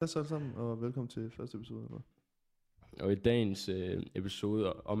Hej så alle sammen, og velkommen til første episode. Eller? Og i dagens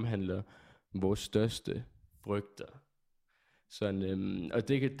episode omhandler vores største frygter. Sådan, og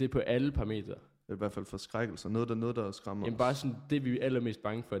det er på alle parametre. I hvert fald forskrækkelser. Noget der skræmmer Jamen os. bare sådan, det vi er allermest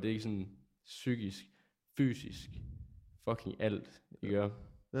bange for, det er ikke sådan psykisk, fysisk, fucking alt, ikke?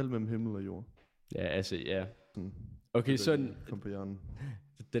 Alt mellem himmel og jord. Ja, altså, ja. Sådan, Okay, sådan, kom på hjernen.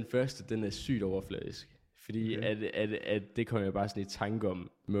 den første, den er sygt overfladisk. Fordi Okay. at det kommer jeg bare sådan i tanke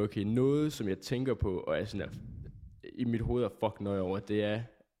om. Men okay, noget som jeg tænker på, og er sådan i mit hoved er fucking nøje over, det er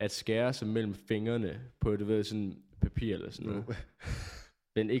at skære sig mellem fingrene på, du ved, sådan papir eller sådan noget.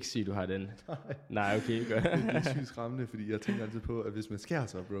 Men ikke sige, du har den. Nej, okay, gør. Det er sygt skræmmende, fordi jeg tænker altid på, at hvis man skærer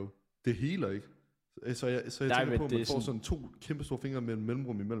sig, bro, det heler ikke. Så jeg tænker på, at man får sådan 2 kæmpe store fingre med en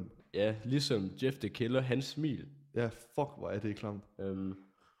mellemrum imellem. Ja, ligesom Jeff the Killer, hans smil. Ja, fuck, hvor er det klamt.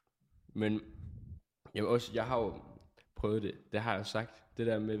 Men jeg har jo prøvet det. Det har jeg jo sagt. Det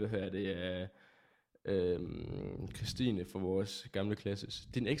der med, det er Christine fra vores gamle klasse.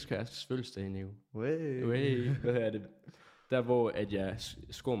 Din ekskærestes fødselsdag, Neo. Det? Der hvor at jeg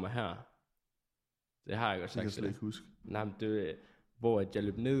skår mig her. Det har jeg godt sagt. Det kan jeg slet ikke huske. Nej, men det hvor at jeg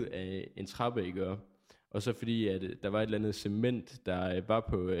løb ned af en trappe, ikke? Og så fordi at der var et eller andet cement, der var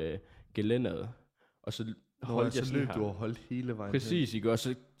på gelænderet. Og så holdt jeg så løb du og holdt hele vejen. Præcis, ikke? Og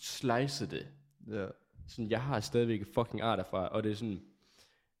så slicede det. Ja. Sådan, jeg har stadigvæk fucking ar derfra, og det er sådan,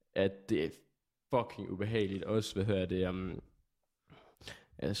 at det er fucking ubehageligt. Også,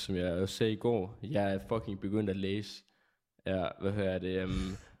 som jeg også sagde i går, jeg er fucking begyndt at læse. Ja,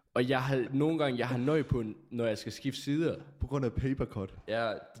 og nogle gange, jeg har nøje på, når jeg skal skifte sider. På grund af papercut.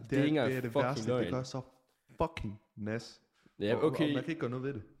 Ja, det er ikke det værste, det gør så fucking nas. Ja, Og okay. man kan ikke gøre noget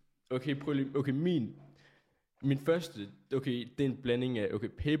ved det. Okay, prøv lige, okay, min første, okay, det er en blanding af, okay,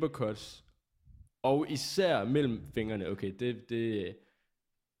 papercuts, og især mellem fingrene, okay,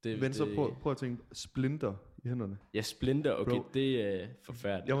 Men så prøv at tænke, splinter i hænderne. Ja, splinter, okay, bro, det er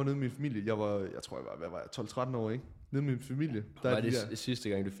forfærdeligt. Jeg var nede med min familie, jeg tror jeg var, hvad var jeg, 12-13 år, ikke? Nede med min familie. Var det sidste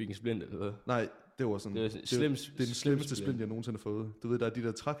gang, du fik en splinter, eller hvad? Nej, det var sådan, det er den slemmeste splint, jeg nogensinde har fået. Du ved, der er de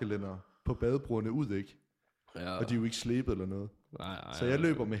der trækgelænder på badebruerne ud, ikke? Ja. Og de er jo ikke slebet eller noget. Nej, så jeg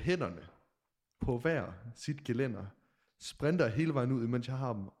løber med hænderne på hver sit gelænder, sprinter hele vejen ud, imens jeg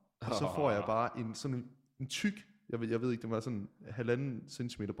har dem. Og så får jeg bare en tyk, jeg ved ikke, det var sådan 1,5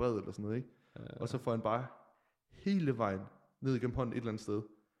 centimeter bred eller sådan noget, ikke? Ja. Og så får han bare hele vejen ned igennem hånden et eller andet sted.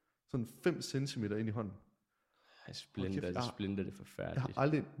 Sådan 5 centimeter ind i hånden. Splinter, det er forfærdeligt. Jeg har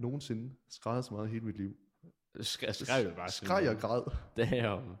aldrig nogensinde skrevet så meget i hele mit liv. Skreg og græd.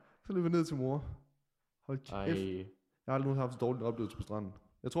 Damn. Så løb jeg ned til mor. Hold kæft. Jeg har aldrig haft så dårligt oplevelse på stranden.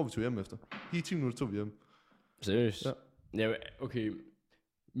 Jeg tror vi tog hjem efter. I 10 minutter tog vi hjem. Seriøst? Ja, okay.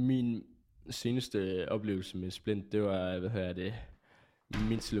 Min seneste oplevelse med splint, det var,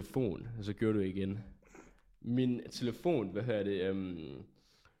 min telefon. Og så gjorde du igen. Min telefon,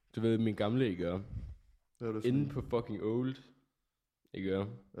 du ved, min gamle, ikke? Inde på fucking old, ikke?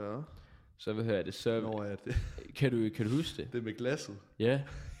 Ja. Så så Nå, ja, det. Kan du huske det? Det med glasset. Ja.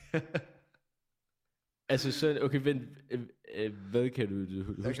 Altså så, okay, hvad kan du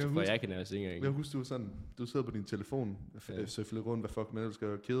huske fra? Jeg kan altså ikke engang. Jeg husker, du sidder på din telefon, selvfølgelig rundt, hvad fuck man ellers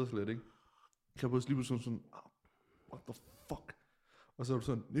skal kede slet, ikke? Kan jeg lige pludselig sådan, what the fuck? Og så er du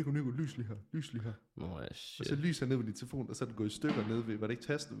sådan, Nico, lys lige her. Shit. Og så lyser ned ved din telefon, og så er den gået i stykker ned ved, var det ikke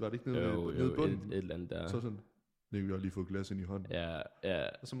tastet, var det ikke nede ved bunden? Et eller andet der. Så sådan, Nico, jeg har lige fået glas ind i hånden. Ja.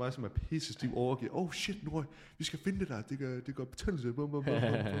 Og så mig, som er pissestiv, overgiver, shit, nu vi skal finde det der, det gør betændelse,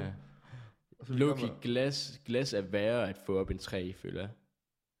 Loki, glas er værre at få op en træ, føler jeg.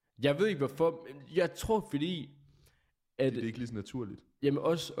 Jeg ved ikke hvorfor, jeg tror fordi at det er ikke lige så naturligt. Jamen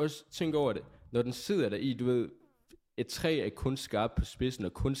også tænk over det. Når den sidder der i, du ved, et træ er kun skarpt på spidsen,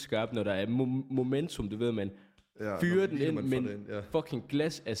 og kun skarpt, når der er momentum, du ved, man fyrer den ind, men fucking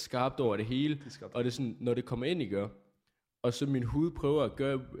glas er skarpt over det hele, og det er sådan, når det kommer ind i gør, og så min hud prøver at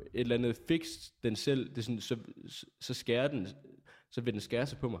gøre et eller andet fix den selv, det er sådan, så skærer den, så vil den skære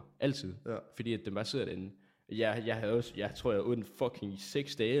sig på mig, altid, fordi at den bare sidder derinde. Jeg tror jeg uden fucking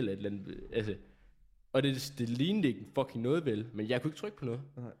 6 dage eller et eller andet, altså. Og det lignede ikke fucking noget vel, men jeg kunne ikke trykke på noget.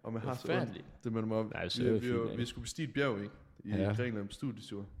 Nej, og man har så ondt. Det med mig. Vi skulle bestige et bjerg, ikke? I Grækenland på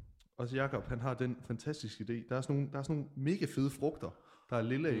studietur. Og så Jakob, han har den fantastiske idé. Der er sådan nogle mega fede frugter, der er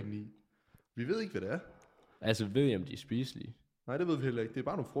lilla inde i. Vi ved ikke, hvad det er. Altså, ved jeg, om de er spiselige? Nej, det ved vi heller ikke. Det er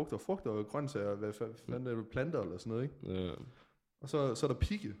bare nogle frugter. Frugter og grøntsager, hvad fanden er det, planter eller sådan noget, ikke? Ja. Og så er der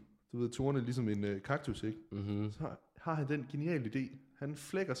pigge. Du ved, torne ligesom en kaktus, ikke? Mm-hmm. Så har han den geniale idé. Han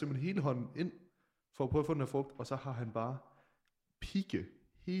flækker simpelthen hele hånden ind, for at prøve at få den her frugt, og så har han bare pigge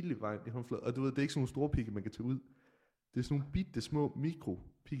hele vejen i håndfladen. Og du ved, det er ikke sådan nogle store pigge, man kan tage ud. Det er sådan nogle bitte små mikro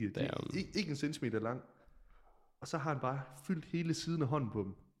pigge. Ikke en centimeter lang. Og så har han bare fyldt hele siden af hånden på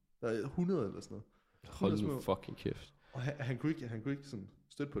dem. Der er 100 eller sådan noget. Hold nu fucking kæft. Og han kunne ikke sådan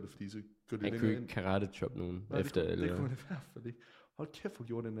støtte på det, fordi så går det han kunne ikke karate-chop nogen. Nej, efter. Det kunne han i hvert fald ikke. Hold kæft, hvor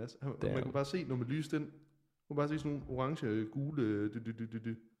gjorde det nas. Man kunne bare se, når man lyste den, man kunne bare se sådan nogle orange, gule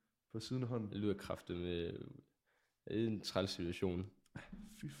på siden af hånden. Det lyder kraftigt med en træls situation.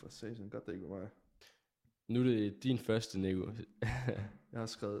 Fy for satan, godt det ikke var mig. Nu er det din første, Nico. Jeg har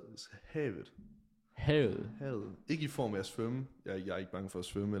skrevet havet. Havet? Ikke i form af at svømme. Jeg er ikke bange for at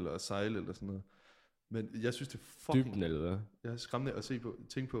svømme eller at sejle eller sådan noget. Men jeg synes, det er fucking... Dybden eller hvad? Jeg er skræmmende at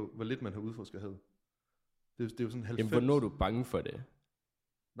tænke på, hvor lidt man har udforsket havet. Det er jo sådan 90... Jamen, hvornår er du bange for det?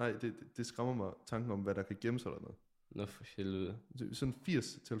 Nej, det skræmmer mig tanken om, hvad der kan gemme sig dernede. Nå for helvede. Sådan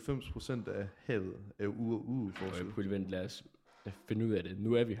 80-90% af havet er jo uudforsket. Lad os finde ud af det.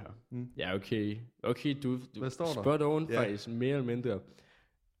 Nu er vi her. Ja, okay. Okay, du hvad står der? Spot on faktisk, mere eller mindre.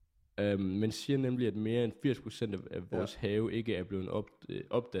 Man siger nemlig, at mere end 80% af vores have ikke er blevet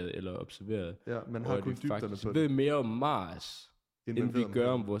opdaget eller observeret. Ja, man har kun dybderne på det. Vi ved mere om Mars, end vi gør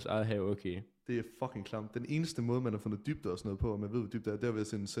om vores eget have, okay. Det er fucking klamt. Den eneste måde, man har fundet dybde og sådan noget på, og man ved, hvor dybt det er, det er ved at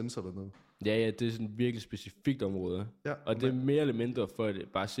sende en sensor dernede. Ja, det er sådan et virkelig specifikt område. Ja, og det er mere eller mindre for at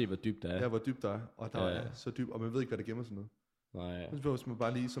bare se, hvor dybt det er. Ja, hvor dybt der er. Og der er så dybt, og man ved ikke, hvad der gemmer sig noget. Nej. Hvis man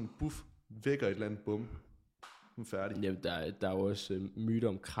bare lige sådan buff, vækker et eller andet bum, nu er færdig. Jamen, der er jo også myter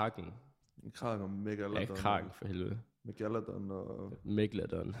om kraken. Kraken og Megalodon. Ja, kraken for helvede. Megalodon og...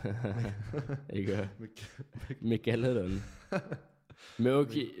 Megalodon. Ikke? Megalodon. Men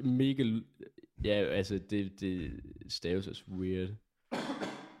okay, ja, altså, det staves også weird.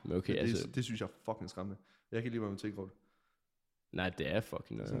 Men okay, altså... Det synes jeg er fucking skræmmende. Jeg kan lige være med tænke over det. Nej, det er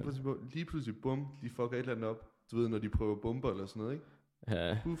fucking noget. Lige pludselig, bum, de fucker et eller andet op. Du ved, når de prøver bomber eller sådan noget, ikke?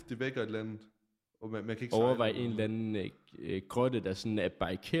 Ja. Puff, de vækker et eller andet. Og man kan ikke overvej en eller anden grotte, der sådan er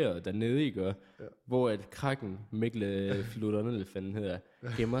barrikeret dernede, ikke? Ja. Hvor at kraken, Megalodon eller fanden hedder,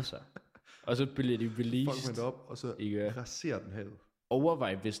 gemmer sig. Og så bliver de released. Fuck man op, og så raserer den havet.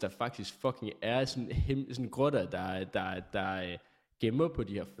 Overvej, hvis der faktisk fucking er sådan grotter, der gemmer på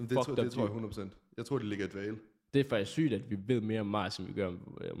de her fucked up. Det tror jeg 100%. Jeg tror, de ligger i dvale. Det er faktisk sygt, at vi ved mere om Mars, end vi gør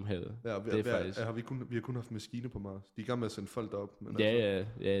om havet. Ja, vi har kun haft maskiner på Mars. De er i gang med at sende folk derop. Men vi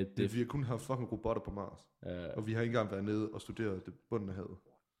har kun haft fucking robotter på Mars. Ja. Og vi har ikke engang været nede og studeret det bunden af havet.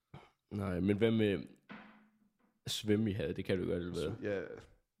 Nej, men hvad med svømme i havet? Det kan du godt, eller hvad?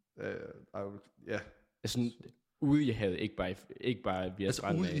 Ja. Altså, ude i havet, ikke bare via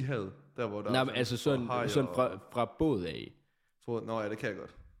stranden. Altså ude i havet, der hvor der... Nej, men altså sådan fra båd af. Nå ja, det kan jeg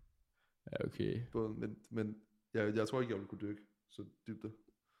godt. Ja, okay. Men jeg tror ikke, jeg ville kunne dykke så dybt.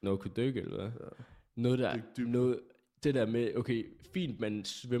 Nå, kunne dykke, eller hvad? Ja. Det der med, okay, fint, man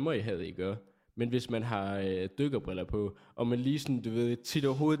svømmer i havet, ikke? Men hvis man har dykkerbriller på, og man lige sådan, du ved, titter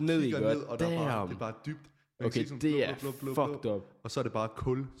hovedet ned, ikke? Ned, og det er bare dybt. Okay, sådan, det er fucked up. Og så er det bare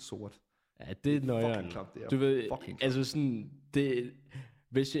kulsort. Ja, det er nøjeren. Du ved, altså sådan, det...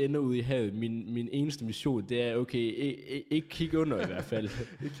 Hvis jeg ender ude i havet, min eneste mission, det er, okay, ikke kigge under i hvert fald.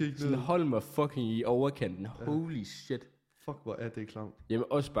 Ikke kigge ned. Hold mig fucking i overkanten. Holy shit. Fuck, hvor er det klamt. Jamen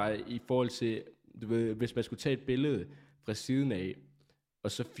også bare i forhold til, du ved, hvis man skulle tage et billede fra siden af,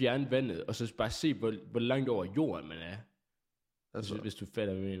 og så fjerne vandet, og så bare se, hvor langt over jorden man er. Altså, hvis du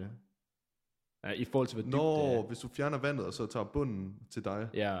fatter, hvad jeg mener. Ja, i forhold til, hvor dybt det er. Hvis du fjerner vandet, og så tager bunden til dig.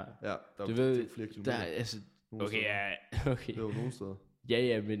 Ja. Der du ved, flere kilometer. Der er, altså, okay, ja, okay. Det er jo nogle steder.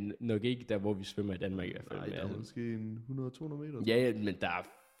 Ja, men nok ikke der, hvor vi svømmer i Danmark i hvert fald. Nej, der er måske 100-200 meter. Ja, men der er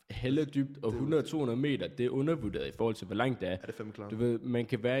helle dybt, og 100-200 meter, det er undervurderet i forhold til, hvor langt det er. Ja, det er fandme klart. Du ved, man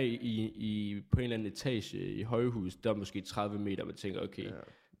kan være på en eller anden etage i højhus, der er måske 30 meter, man tænker, okay,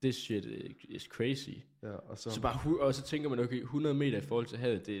 this shit is crazy. Ja, og så tænker man, okay, 100 meter i forhold til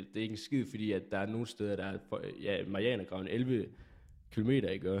havet, det er ikke en skid, fordi at der er nogle steder, der er Marianergraven 11 kilometer,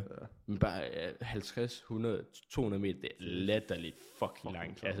 ikke? Ja. Men bare 50, 100, 200 meter, det er latterligt fucking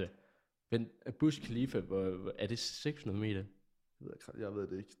langt. Altså, men Burj Khalifa, er det 600 meter? Jeg ved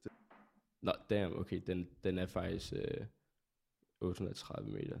det ikke. Nå, damn, okay, den er faktisk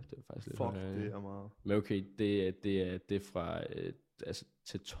 830 meter. Det er faktisk lidt højere. Det er meget. Men okay, det er fra altså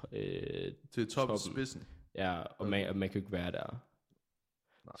til toppen spidsen. Ja, og man kan ikke være der.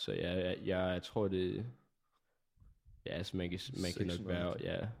 Nej. Så jeg tror det. Ja, altså man kan nok være,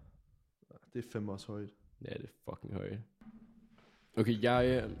 ja. Det er 5 års højt. Ja, det er fucking højt. Okay,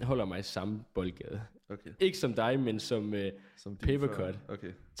 jeg holder mig i samme boldgade. Okay. Ikke som dig, men som papercut.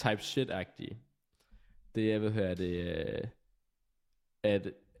 Okay. Type shit-agtig. Det er,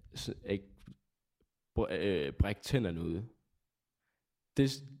 at brække tænderne ud.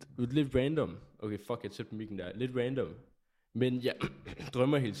 Det er lidt random. Okay, fuck, jeg sætter mikken der. Lidt random. Men jeg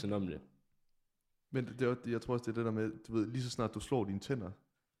drømmer hele tiden om det. Men jeg tror også, det er det der med, du ved, lige så snart du slår dine tænder.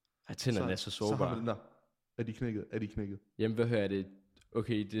 Ej, tænderne er så sårbare. Så er de knækket? Jamen, hvad hører det?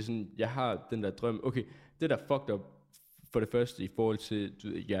 Okay, det er sådan, jeg har den der drøm. Okay, det der fucked up for det første i forhold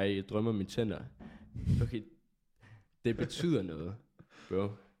til, jeg drømmer mine tænder. Okay, det betyder noget, bro.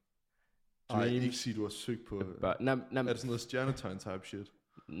 Ej, ikke sige, du har søgt på... Er det sådan noget stjernetegn type shit?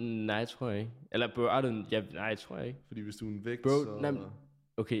 Nej, jeg tror jeg ikke. Eller bro, nej, jeg tror jeg ikke. Fordi hvis du er en vægt, bro, så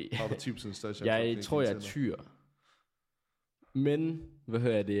okay. har du 10% større jeg tror, jeg er tyr. Men, hvad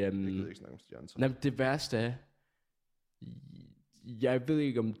hører det? Jeg gider ikke snakke om stjernetegn. Det værste er, jeg ved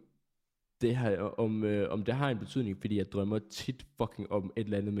ikke, om det har en betydning, fordi jeg drømmer tit fucking om et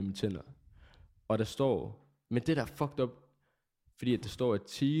eller andet med mine tænder. Og der står, men det der fucked up, fordi at der står, at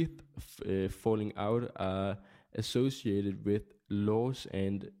teeth falling out are associated with loss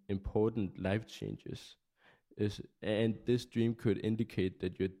and important life changes. And this dream could indicate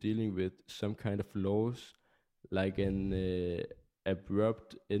that you're dealing with some kind of loss, like an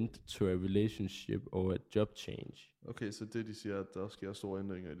abrupt end to a relationship or a job change. Okay, så det de siger, at der sker store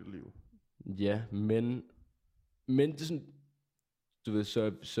ændringer i dit liv. Ja, men det er sådan, du ved,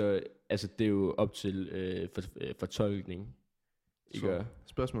 så altså det er jo op til fortolkning. Så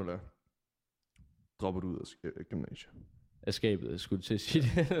spørgsmålet er, dropper du ud af gymnasiet? Af skabet, skulle du til at sige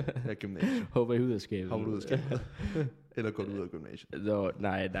det? Ja, gymnasiet. Håber I ud af skabet? Håber du ud af skabet? Eller går du ud af gymnasiet?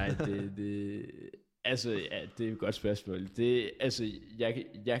 Nej, det altså, ja, det er et godt spørgsmål. Det, altså,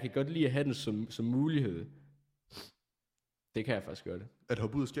 jeg kan godt lide at have den som mulighed. Det kan jeg faktisk godt. At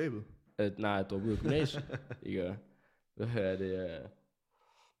hoppe ud af skabet? Nej, at droppe ud af gymnasiet. Ikke? Hvad er det?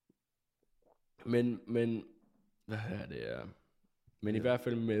 Men, hvad er det? Men i hvert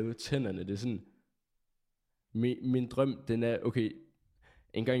fald med tænderne, det er sådan, min drøm, den er, okay,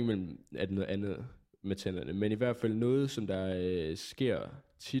 en gang imellem er det noget andet med tænderne, men i hvert fald noget, som der sker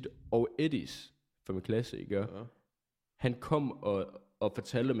tit, og Eddies fra min klasse, ikke? Ja. Han kom og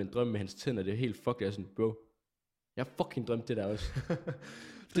fortalte om en drøm med hans tænder, det er helt fucked, jeg er sådan, bro, jeg fucking drømte det der også.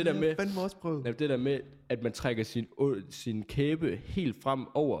 det der med, det der med, at man trækker sin kæbe helt frem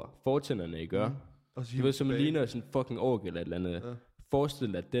over fortænderne, ikke? Du ved, som ligner sådan fucking orgel eller et eller andet. Ja.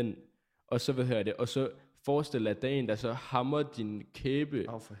 Forestil dig den, og så og så forestil dig, at der er en, der så hammer din kæbe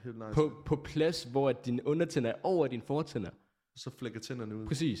på plads, hvor din undertænder er over din fortænder. Og så flækker tænderne ud.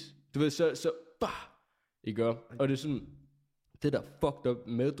 Præcis. Du ved, så ikke? Og det er sådan, det der fucked up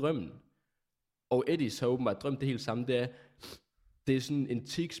med drømmen. Og Eddies har åbenbart drømt det helt samme, det er sådan en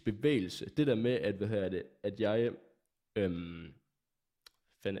tics bevægelse. Det der med, at jeg,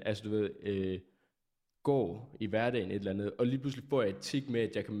 altså du ved, går i hverdagen et eller andet, og lige pludselig får jeg et tic med,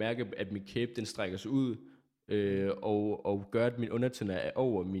 at jeg kan mærke, at min kæbe, den strækker sig ud, og gør, at min undertænder er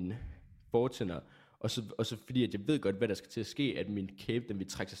over mine fortænder, og så fordi, at jeg ved godt, hvad der skal til at ske, at min kæbe, den vil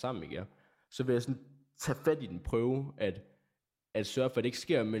trække sig sammen, ikke? Så vil jeg sådan tage fat i den prøve, at sørge for, at det ikke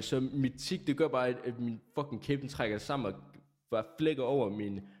sker, men så mit tic, det gør bare, at min fucking kæbe, den trækker sig sammen, og bare flækker over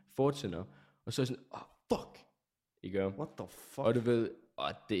mine fortænder, og så er jeg sådan, fuck, ikke? What the fuck? Og du ved,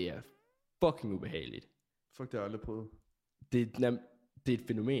 det er fucking ubehageligt. Fuck, det har jeg aldrig prøvet. Det er et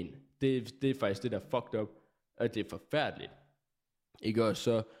fænomen. Det er faktisk det, der er fucked up, og det er forfærdeligt. Ikke? Og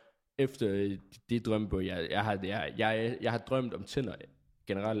så efter det drømme på, jeg har drømt om tænder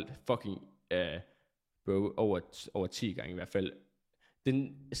generelt fucking bro, over 10 gange i hvert fald.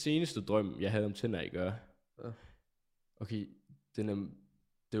 Den seneste drøm, jeg havde om tænder, ikke? Ja. Okay, det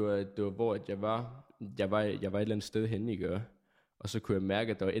var hvor at jeg var et eller andet sted henne, ikke? Og så kunne jeg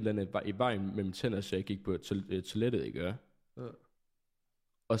mærke, at der var et eller andet i vejen mellem tænder, så jeg gik på toilettet, ikke? Ja.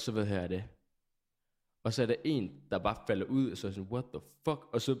 Og så det. Og så er der en, der bare falder ud, og så er sådan, what the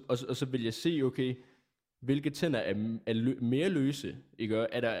fuck? Og så vil jeg se, okay, hvilke tænder er mere løse, ikke?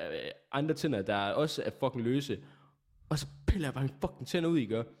 Er der andre tænder, der også er fucking løse? Og så piller jeg bare min fucking tænder ud,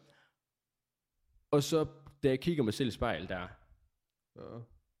 ikke? Og så, da jeg kigger mig selv i spejl der,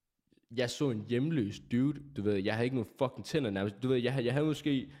 jeg så en hjemløs dude, du ved, jeg havde ikke nogen fucking tænder nærmest, du ved, jeg havde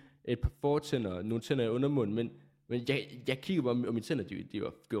måske et par fortænder, nogle tænder i undermunden, men jeg kiggede bare, og mine tænder, de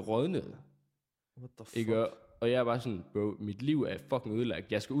var rådnede. What the fuck? Ikke? Og jeg var sådan, bro, mit liv er fucking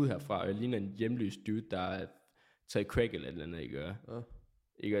udlagt, jeg skal ud herfra, og jeg ligner en hjemløs dude, der er taget crack eller et eller andet, ikke?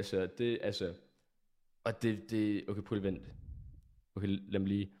 Ikke, altså, og det, okay, prøv lige vent. Okay, lad mig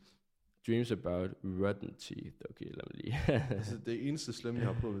lige. Dreams about rotten teeth. Okay, lad mig lige. Altså, det eneste slemme,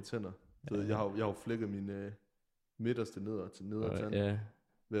 jeg har prøvet med tænder. Jeg har jo flækket min midterste nedertand.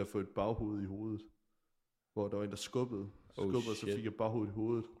 Ved at få et baghoved i hovedet. Hvor der var en, der skubbede, og så fik jeg baghovedet i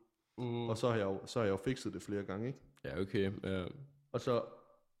hovedet. Og så har jeg jo fikset det flere gange, ikke? Ja, okay. Og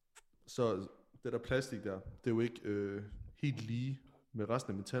så det der plastik der, det er jo ikke helt lige med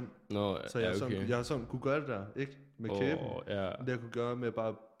resten af min tand. Nå, så jeg har sådan kunne gøre det der, ikke? Med kæben. Ja. Det jeg kunne gøre med at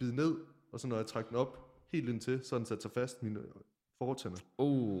bare bide ned, og så når jeg trak den op helt indtil, så den satte sig fast mine fortænder.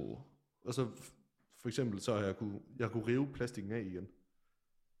 Og så for eksempel, så jeg kunne rive plastikken af igen.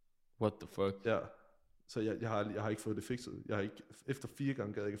 What the fuck? Ja. Så jeg har ikke fået det fikset. Jeg har ikke, efter 4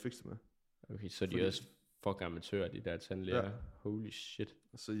 gange gad jeg ikke fikse det med. Okay, så de er også fucking amatører, de der tandlæger. Ja. Holy shit.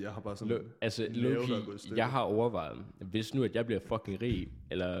 Så jeg har bare sådan jeg har overvejet, hvis nu at jeg bliver fucking rig,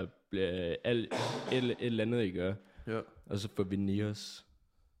 eller bliver et eller andet, I gør, og så får veneers.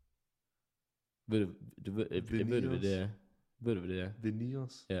 Ved du, hvad det er? Ved du, hvad det er?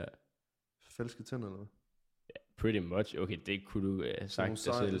 Veneers? Ja. Falske tænder, eller hvad? Ja, pretty much. Okay, det kunne du have sagt dig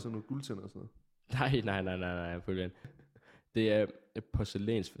selv. Sådan nogle guldtænder og sådan noget? Nej. Det er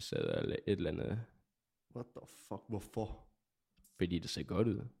porcelænsfacader eller et eller andet. What the fuck? Hvorfor? Fordi det ser godt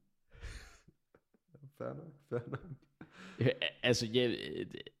ud. Fair nok.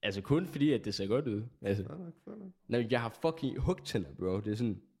 Altså kun fordi, at det ser godt ud. Altså, fair nok. Nej, jeg har fucking hugtænder, bro. Det er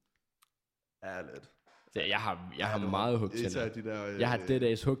sådan... Ærligt. Jeg har meget hugtænder. Jeg har dead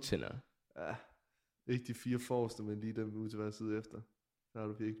ass hugtænder. Ja. Ikke de 4 forreste, men lige dem ud til hver side efter. Der har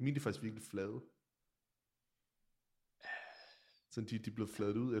du virkelig. Mine er faktisk virkelig flade. Så de blev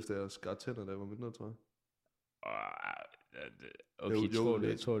fladet ud, efter jeg skar tænder, da jeg var mindre, tror jeg. Okay,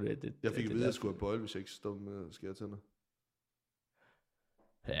 tror du, at det... Jeg fik at vide, at jeg skulle have bøjle, hvis jeg ikke stoppede med at skære tænder.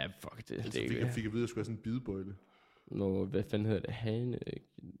 Ja, fuck det. Jeg fik at vide, at jeg skulle have sådan en bidebøjle. Nå, hvad fanden hedder det?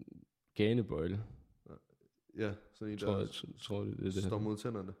 Ganebøjle. Ja, sådan en, tror du, det står mod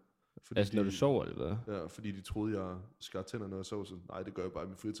tænderne. Fordi altså, når du sover, eller hvad? Ja, fordi de troede, jeg skar tænder, når jeg sov. Så nej, det gør jeg bare i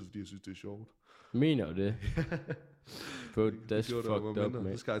min fritid, fordi jeg synes, det er sjovt. Mener du det? Bro, that's fucked up,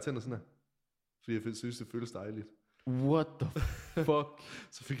 man. Så skar jeg tænder sådan her. Fordi jeg synes, det føles dejligt. What the fuck?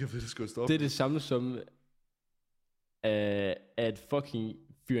 Så fik jeg ved, at det skulle stoppe. Det er det samme som at fucking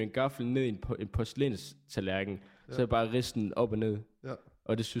fyre en gaffel ned i en porcelænstallerken, så er bare risten op og ned. Ja.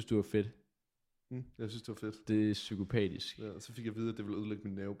 Og det synes du er fedt. Jeg synes, det var fedt. Det er psykopatisk. Ja, så fik jeg at vide, at det ville ødelægge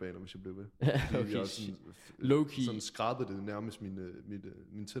mine nervebaner, hvis jeg blev ved. Okay, jeg sådan skrabede det nærmest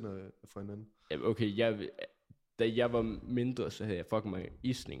mine tænder fra hinanden. Ja, okay, da jeg var mindre, så havde jeg fucking mange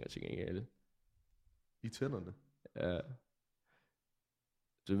isninger til gengæld. I tænderne? Ja.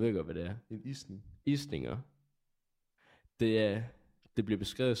 Du ved godt, hvad det er. En isning? Isninger. Det bliver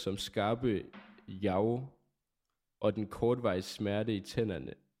beskrevet som skarpe jav og den kortvarige smerte i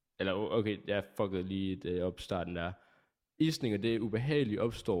tænderne. Eller okay, jeg fuckede lige det op starten der. Isninger, det er ubehageligt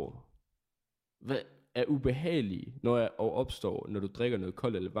opstår. Hvad er ubehageligt, og opstår, når du drikker noget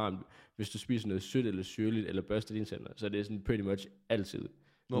koldt eller varmt, hvis du spiser noget sødt eller syrligt, eller børster dine tænder. Så det er sådan pretty much altid.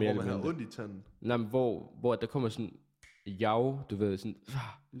 Hvor man har ondt i tanden? Nej, men hvor der kommer sådan jav, du ved, sådan...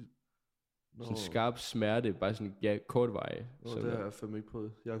 Sådan skarp smerte, bare sådan, kortvarige. Det har jeg fandme ikke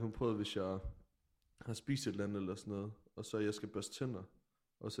prøvet. Jeg har kun prøvet, hvis jeg har spist et eller andet eller sådan noget, og så jeg skal børste tænder,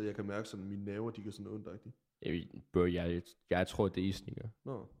 og så jeg kan mærke sådan, mine nerver, de går sådan ondagtigt. Bro, jeg tror, det er isninger.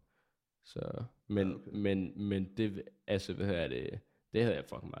 Så, men det, altså, hvad hedder det, det havde jeg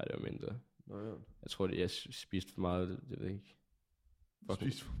fucking meget, det var mindre. Jeg tror, jeg spiste for meget, det ved jeg ikke.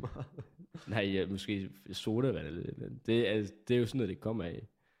 Spiste for meget? Nej, måske sodavand eller det. Det er jo sådan noget, det kommer af.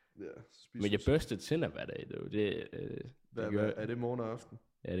 Ja, men jeg børster tænder hver dag, er det morgen og aften?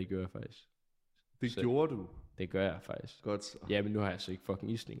 Ja, det gør jeg faktisk. Det gjorde du? Det gør jeg faktisk. Godt så. Ja, men nu har jeg så ikke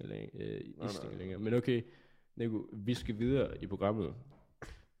fucking isninger længere. Men okay, Nico, vi skal videre i programmet.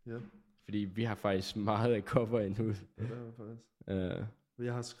 Ja. Fordi vi har faktisk meget at cover endnu. Ja, det har jeg faktisk.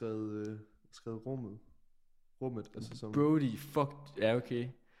 Jeg har skrevet rummet, altså som... Brody, fuck, ja okay.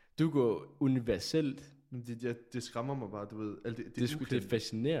 Du går universelt. Det skræmmer mig bare, du ved. Det er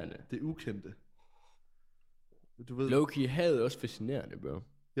fascinerende. Det er ukendte. Du ved. Low-key havde også fascinerende, bro.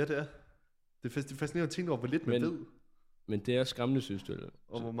 Ja, det er. Det er fascinerende at tænke over, hvor lidt man ved. Men det er skræmmende, synes du, eller?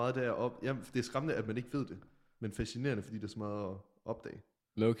 Og hvor meget det er op. Jamen, det er skræmmende, at man ikke ved det. Men fascinerende, fordi det er så meget at opdage.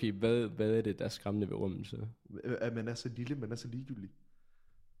 Men okay, hvad er det, der er skræmmende ved rummet, så? At man er så lille, man er så ligegyldig.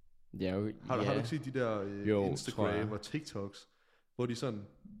 Ja, okay. Har du ikke set de der Instagram og TikToks, hvor de sådan,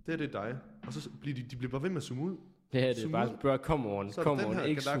 det er dig, og så bliver de bliver bare ved med at zoome ud. Ja, det er bare, come on,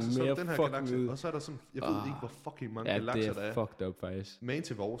 ikke zoome mere fucking ud. Og så er der sådan, jeg ved ikke, hvor fucking mange galakser der er. Ja, det er fucked up, faktisk. Man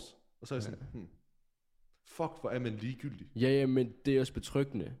til vores. Og så er jeg sådan, fuck, hvor er man ligegyldig. Ja, men det er også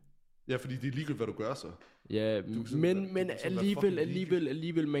betryggende. Ja, fordi det er ligegyldigt, hvad du gør så. Ja, men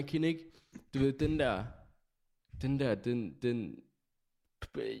alligevel, man kan ikke, du ved, den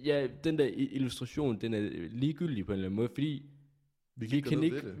der illustration, den er ligegyldig på en eller anden måde, fordi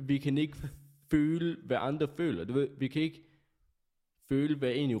vi kan ikke føle, hvad andre føler. Du ved, vi kan ikke føle,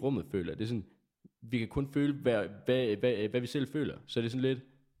 hvad en i rummet føler. Det er sådan, vi kan kun føle, hvad vi selv føler. Så det er sådan lidt,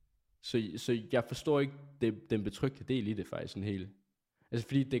 så jeg forstår ikke den betrygte del i det faktisk sådan helt. Altså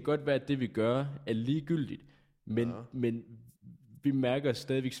fordi det kan godt være, at det vi gør er ligegyldigt, men vi mærker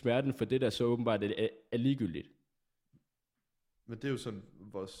stadigvæk smerten for det, der så åbenbart er ligegyldigt. Men det er jo sådan,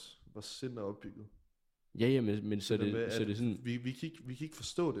 vores sind er opbygget. Ja, men så er det sådan... Vi kan ikke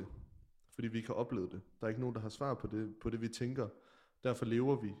forstå det, fordi vi ikke har oplevet det. Der er ikke nogen, der har svar på det vi tænker. Derfor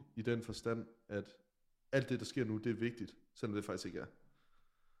lever vi i den forstand, at alt det, der sker nu, det er vigtigt, selvom det faktisk ikke er.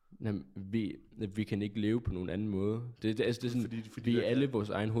 Jamen, vi kan ikke leve på nogen anden måde. Det er sådan, fordi vi er alle vores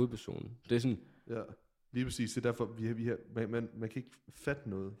egen hovedperson. Det er sådan... Ja, lige præcis. Det er derfor, man kan ikke fatte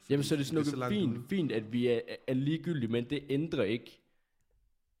noget. Jamen, så er det sådan noget fint, at vi er ligegyldige, men det ændrer ikke,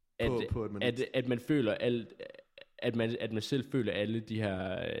 at man føler alt, at man selv føler alle de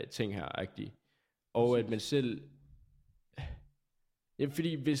her ting her-agtige. Og at man selv... Jamen,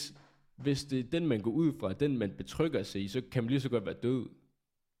 fordi hvis det er den, man går ud fra, den man betrykker sig i, så kan man lige så godt være død.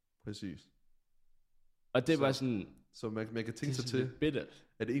 Præcis. Og det var sådan... Så man kan tænke sig til, bittert.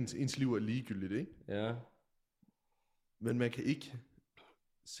 at ens liv er ligegyldigt, ikke? Ja. Men man kan ikke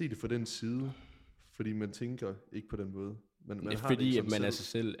se det fra den side, fordi man tænker ikke på den måde. Man har fordi det at man er sig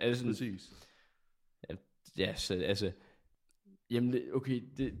selv. Altså, præcis. Ja, så altså... Jamen, okay,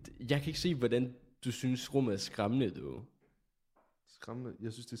 jeg kan ikke se, hvordan du synes, rummet er skræmmende, du. Skræmmende?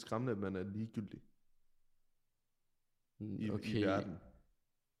 Jeg synes, det er skræmmende, at man er ligegyldig. I verden.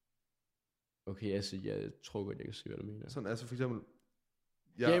 Okay, altså, jeg tror godt, jeg kan se, hvad du mener. Sådan, altså for eksempel...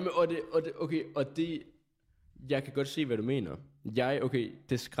 Jamen, og det... Jeg kan godt se, hvad du mener.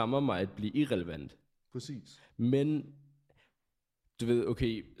 Det skræmmer mig at blive irrelevant. Præcis. Men, du ved,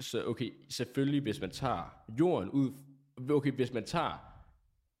 selvfølgelig, hvis man tager jorden ud... hvis man tager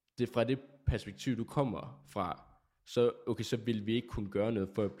det fra det perspektiv, du kommer fra, så vil vi ikke kunne gøre noget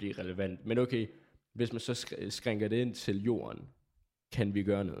for at blive relevant. Men hvis man så skrænker det ind til jorden, kan vi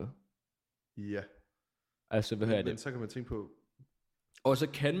gøre noget. Ja. Altså, men så kan man tænke på... Og så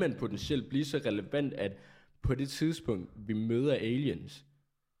kan man potentielt blive så relevant, at på det tidspunkt, vi møder aliens,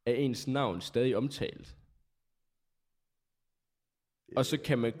 er ens navn stadig omtalt. Og så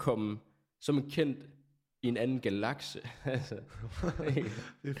kan man komme, som man kendt i en anden galakse. Altså.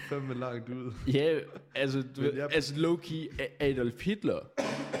 Det er fandme langt ud. Ja, altså, altså low-key Adolf Hitler.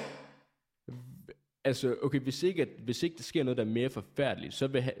 Altså, hvis ikke der sker noget, der er mere forfærdeligt,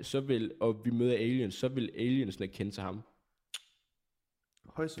 og vi møder aliens, så vil aliensene kende til ham.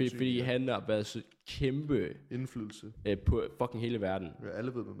 Fordi han har været så kæmpe indflydelse på fucking hele verden. Ja,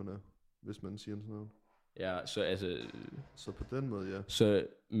 alle ved, hvad man er, hvis man siger sådan noget. Ja, så altså... Så på den måde, ja. Så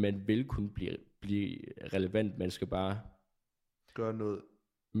man vil kunne blive relevant, man skal bare... gøre noget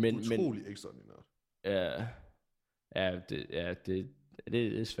utroligt ekstraordinært.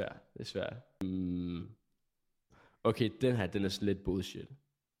 Det er svært. Det er svært. Okay, den her, den er sådan lidt bullshit.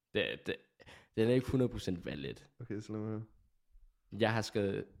 Den er ikke 100% valid. Okay, så lad mig høre. Jeg har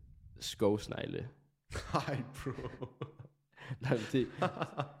skrevet skovsnegle. Nej, bro. Nej,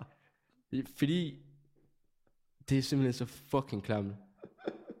 fordi det er simpelthen så fucking klamt.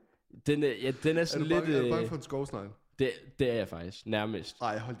 Den er sådan lidt... Er du bange for en skovsnegle? Det er jeg faktisk, nærmest.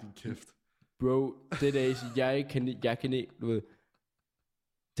 Ej, hold din kæft. Bro, det der, jeg kan ikke, du ved...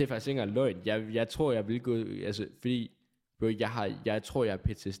 Det er faktisk ikke engang løgn. Jeg tror, jeg vil gå... Altså, fordi... Bro, jeg tror, jeg har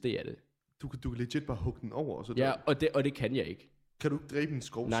PTSD af det. Du kan legit bare hugge den over, og så... Ja, og det kan jeg ikke. Kan du ikke dræbe en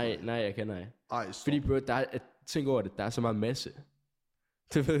skovsnegle? Nej, jeg kan nej. Ej, så. Fordi, bro, tænk over det, der er så meget masse.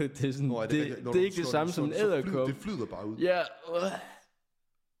 Det er sådan... Det er ikke det samme som en edderkop. Det flyder bare ud.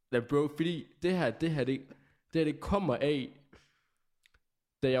 Ja, bro, fordi det her, det kommer af,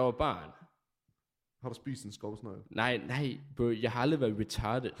 da jeg var barn. Har du spist en skovsnegle? Nej, bro, jeg har aldrig været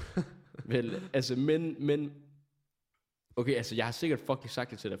retarded. Vel, altså, men... Okay, altså, jeg har sikkert fucking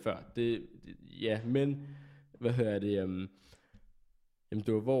sagt det til dig før. Ja, men... Jamen,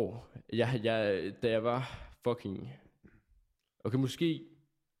 det var hvor... Da jeg var fucking... Okay, måske...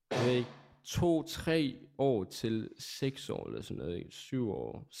 Jeg ved ikke... 2-3 år til 6 år, eller sådan noget, 7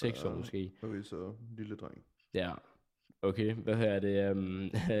 år, 6 år måske. Okay, så lille dreng. Ja, okay,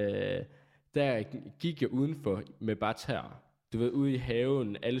 der gik jeg udenfor med bare tær. Du ved, ude i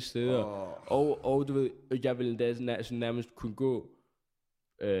haven, alle steder. Og du ved, jeg ville da nærmest kunne gå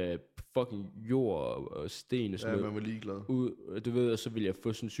fucking jord og sten og sådan noget. Ja, man var ligeglad. Du ved, og så ville jeg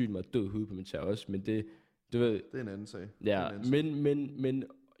få sådan sygt meget død hud på min tær også, men det, du ved... Det er en anden sag. Ja, men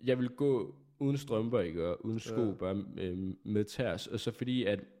jeg vil gå uden strømper, ikke, og uden sko, bare med tærs. Og så fordi,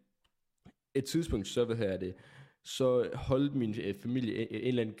 at et tidspunkt, så holdt min familie en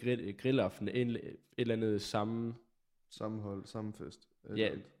eller anden grillaften, et eller andet sammenhold, samme fest.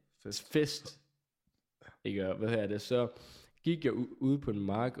 Ja, fest. Ikke? Og hvad her det? Så gik jeg ude på en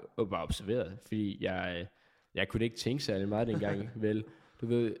mark og bare observerede, fordi jeg kunne ikke tænke særlig meget dengang, vel, du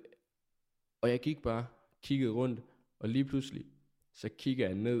ved. Og jeg gik bare, kiggede rundt, og lige pludselig, så kigger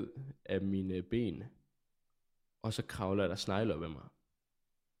jeg ned af mine ben, og så kravler der snegle op af mig.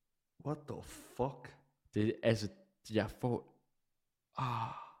 What the fuck? Det altså, jeg får,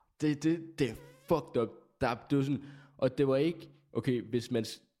 det er fucked up. Det var sådan, og det var ikke, okay, hvis man,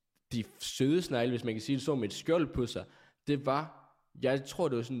 de søde snegle, hvis man kan sige det, så med et skjold på sig, det var, jeg tror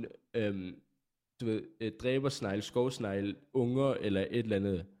det var sådan, du ved, dræbersnegle, skovsnegle, unger, eller et eller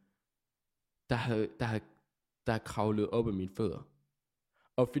andet, der har kravlet op af mine fødder.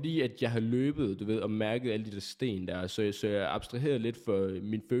 Og fordi at jeg har løbet, du ved, og mærket alle de der sten der, så jeg abstraherede lidt for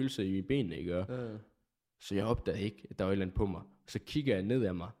min følelse i mine ben, ikke? Ja. Så jeg opdagede ikke, at der var et eller andet på mig. Så kigger jeg ned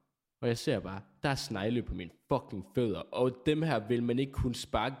af mig, og jeg ser bare, der er snegle på mine fucking fødder. Og dem her vil man ikke kunne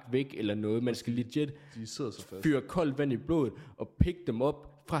sparke væk eller noget. Man skal legit fyre koldt vand i blodet og pikke dem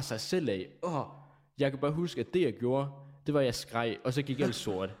op fra sig selv af. Jeg kan bare huske, at det jeg gjorde, det var, at jeg skreg, og så gik alt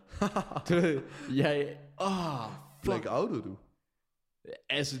sort. Blackoutede du?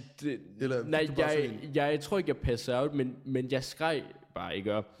 Altså, jeg tror ikke, jeg passede out, men jeg skreg bare,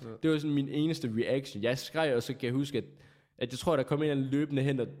 ikke? Ja. Det var sådan min eneste reaction. Jeg skreg, og så kan jeg huske, at jeg tror, der kom en eller anden løbende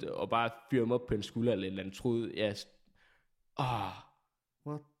hen, og bare fyrede mig op på en skulder, eller et eller andet, troede,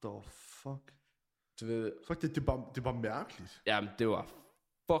 What the fuck? Du ved... Fuck, det er bare mærkeligt. Jamen, det var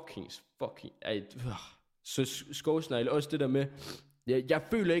fucking... Så skovsnegle, også det der med... Jeg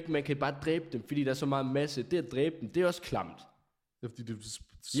føler ikke, man kan bare dræbe dem, fordi der er så meget masse. Det at dræbe dem, det er også klamt. Ja, fordi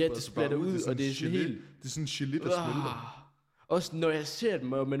det splatter ud, og det er sådan helt... Det er sådan en gelé, der smelter. Også når jeg ser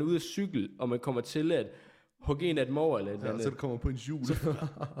dem, og man er ude at cykle, og man kommer til at hugge en af dem over, eller så det kommer på en hjul.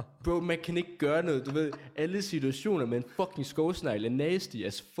 Bro, man kan ikke gøre noget, du ved. Alle situationer med en fucking skovsnegle er nasty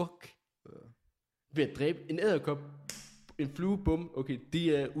as fuck. Ja. Ved at dræbe en edderkop, en fluebum, okay,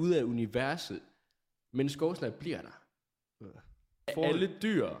 de er ude af universet. Men en skovsnegle bliver der. Ja. Alle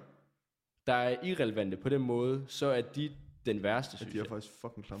dyr, der er irrelevante på den måde, så er de den værste, synes jeg. De er faktisk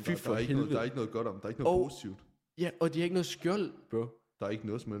fucking klamme. Der er ikke noget godt om. Der er ikke noget positivt. Ja, og de har ikke noget skjold, bro. Der er ikke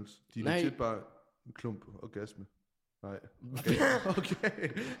noget som helst. De er legit bare en klump orgasme. Nej.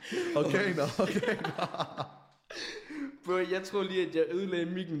 Okay. Bro, jeg tror lige, at jeg ødelagde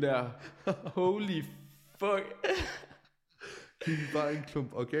mikken der. Holy fuck. De er bare en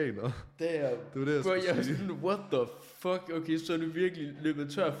klump organer. Det var det, jeg var sådan, what the fuck? Okay, så er du virkelig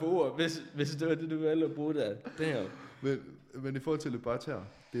løbet tør for ord, hvis det var det, du ville at bruge der. Damn. Men i forhold til at løbe bartær,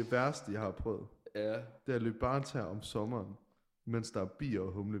 det værste, jeg har prøvet, det er at løbe bartær om sommeren, mens der er bier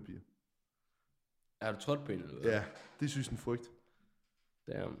og humlebier. Er du trådt på en eller hvad? Ja, det synes en frygt.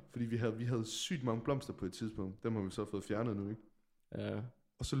 Damn. Fordi vi havde sygt mange blomster på et tidspunkt. Dem har vi så fået fjernet nu, ikke? Ja.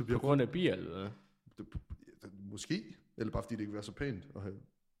 Og så løb på grund af bier, eller hvad? Måske. Eller bare fordi det ikke var så pænt at have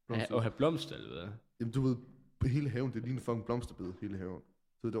blomster. At have blomster, eller hvad? Jamen du ved, på hele haven, det ligner fucking blomsterbed, hele haven.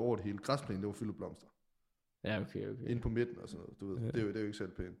 Så det over det hele. Græsplænen, det var fyldt af blomster. Ja, okay. Inde på midten og sådan noget, du ved. Det er jo ikke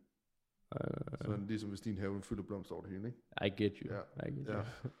særlig pænt. Så ligesom hvis din have fyldt af blomster over det hele, ikke? I get you. Ja.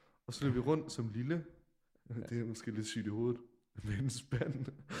 Og så løb vi rundt som lille. Det er måske lidt sygt i hovedet. Med en spand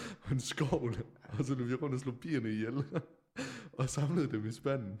og en skovl. Og så løb vi rundt og slog bierne ihjel. Og samlede dem i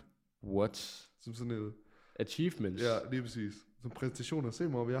spanden. What? Som sådan noget. Achievements. Ja, lige præcis. Som præstationer. Se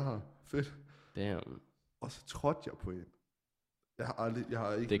mig, hvad jeg har. Fedt. Damn. Og så trådte jeg på en. Jeg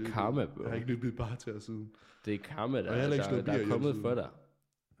har ikke det er karma, bro. Jeg har ikke løbet bare til siden. Det er karma, der er kommet for dig.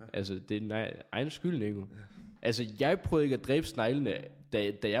 Ja. Altså, det er egen skyld, Nico. Ja. Altså, jeg prøvede ikke at dræbe sneglene,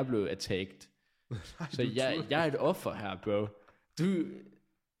 da jeg blev attacked. Nej, så jeg er et offer her, bro.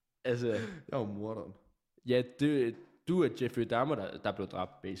 Altså... Jeg er jo morderen. Ja, du er Jeffrey Dahmer, der blev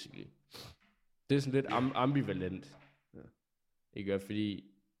dræbt, basically. Det er sådan lidt ambivalent. Ja. Ikke?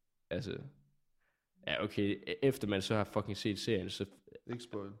 Fordi, altså... Ja, okay, efter man så har fucking set serien, så... Ikke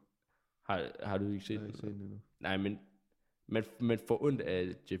spoil. Har du ikke set den? Jeg har ikke set den endnu. Nej, men... Man får ondt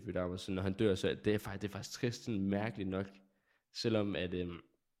af Jeffrey Dahmer, så når han dør, så det er faktisk trist, sådan mærkeligt nok. Selvom at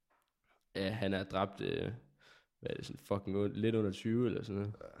han er dræbt, hvad er det, sådan fucking lidt under 20 eller sådan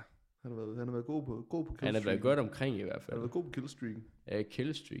noget. Ja, han har været god på killstreak. Han har været godt omkring i hvert fald. Han har været god på killstreak. Ja,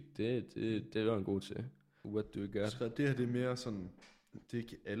 killstreak, det var en god til. What do you got? Så det her, det er mere sådan, det er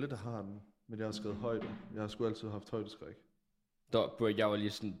ikke alle, der har den, men jeg har skrevet højde. Jeg har sgu altid haft højdeskræk. Bro, jeg var lige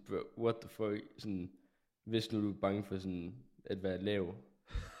sådan, bro, what the fuck, sådan... Hvis nu du er bange for sådan at være lav.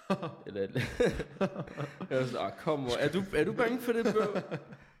 Eller jeg var sådan, kom over. Er du bange for det, bro?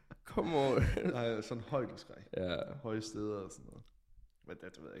 Kom over. Nej, sådan højdeskræk. Ja. Høje steder og sådan noget. Men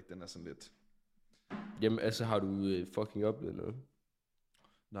det ved jeg ikke, den er sådan lidt... Jamen, altså har du fucking oplevet noget?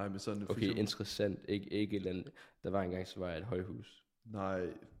 Nej, men sådan... Okay, eksempel, interessant. Ikke et eller andet. Der var engang, så var jeg et højhus.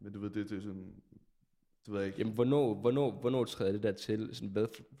 Nej, men du ved, det er sådan... Du ved ikke... Jamen, hvornår træder det der til? Sådan, hvad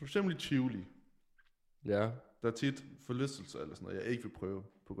for eksempel i Tivoli. Ja. Der er tit forlystelser eller sådan noget, jeg ikke vil prøve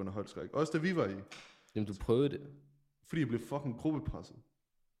på grund af højdeskræk. Også da vi var i. Jamen, du prøvede det? Fordi jeg blev fucking gruppepresset.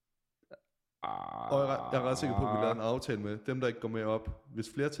 Og jeg er ret sikker på, at vi lavede en aftale med dem, der ikke går med op.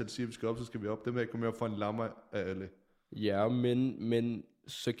 Hvis flertal siger, at vi skal op, så skal vi op. Dem, der ikke går med op, får en lammer af alle. Ja, men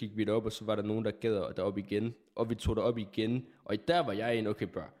så gik vi derop, og så var der nogen, der gad derop igen. Og vi tog derop igen. Og der var jeg en, okay,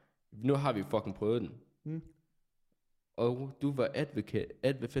 nu har vi fucking prøvet den. Og du var advocate.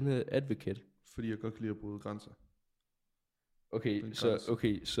 Hvad fanden hedder advocate? Fordi jeg godt kan lide at bryde grænser. Okay,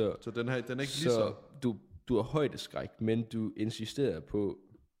 så den er ikke lige så... Du har højdeskræk, men du insisterer på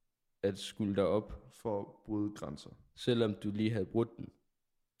at skulle derop. For at bryde grænser. Selvom du lige havde brudt den.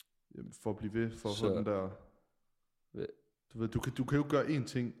 Jamen, for at blive ved, for at få den der... Du ved, du kan jo gøre én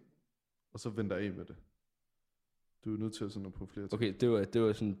ting, og så vende dig af med det. Du er nødt til sådan at prøve flere ting. Okay, det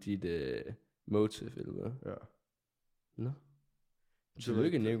var sådan dit motive, eller hvad? Ja. Nå. Du er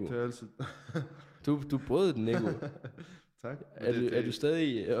ikke en ego. Det er altid... du brød den ego. Tak. Er du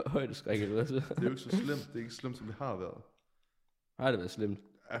stadig højdeskræk, eller hvad så? Det er jo ikke så slemt. Det er ikke slemt, som det har været. Har det været slemt?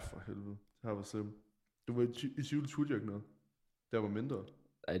 Ja, for helvede. Det har været slemt. Du var i Tivoli turde jeg ikke noget. Der var mindre.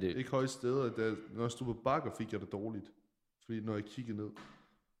 Ej, det... Ikke høje steder. Når jeg stod på bakker, fik jeg det dårligt. Fordi når jeg kiggede ned.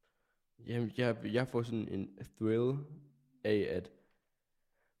 Jamen, jeg får sådan en thrill af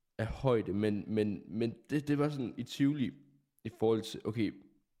at højde, men det var sådan i Tivoli i forhold til, okay,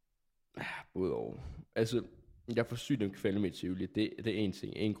 både over. Altså, jeg får sygt en kvalme i Tivoli. Det er en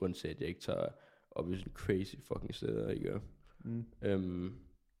ting. En grund til, at jeg ikke tager op i sådan crazy fucking steder, ikke?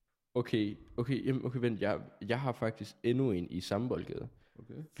 Okay, vent, jeg har faktisk endnu en i samme boldgade.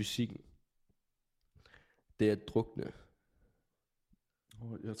 Okay. Fysikken. Det er at drukne.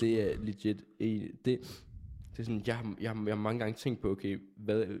 Det er legit det er sådan, jeg har mange gange tænkt på, okay,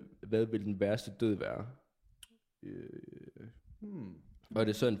 hvad vil den værste død være? Og det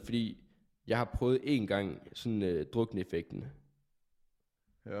er sådan, fordi jeg har prøvet en gang sådan drukne-effekten.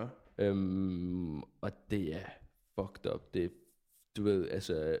 Ja. Og det er fucked up. Det, du ved,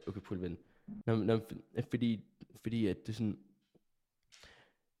 altså, okay, prøv at vende. Fordi at det er sådan,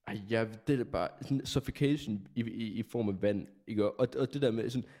 det er bare sådan suffocation i form af vand, ikke? Og det der med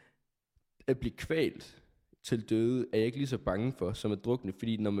sådan at blive kvalt til døde, er jeg ikke lige så bange for som at drukne,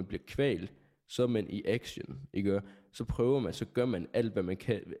 fordi når man bliver kvalt, så er man i action, ikke? Så gør man alt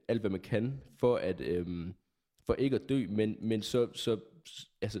hvad man kan for at for ikke at dø, men så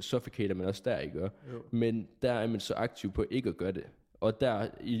altså suffocater man også der, ikke? Jo. Men der er man så aktiv på ikke at gøre det. Og der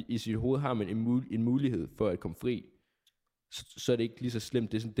i sit hoved har man en mulighed for at komme fri. Så er det ikke lige så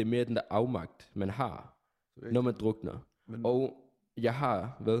slemt. Det er mere den der afmagt, man har, når man drukner. Men og jeg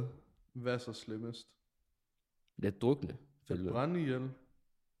har, hvad? Hvad er så slemmest? Det er drukne. At brænde ihjel?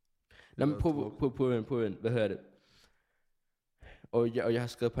 Nå, men prøv, hvad hedder det? Og jeg har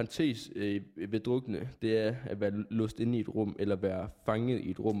skrevet parentes ved drukne. Det er at være låst inde i et rum, eller være fanget i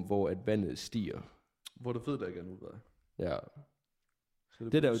et rum, hvor at vandet stiger. Hvor du ved, der ikke er noget der. Ja. Så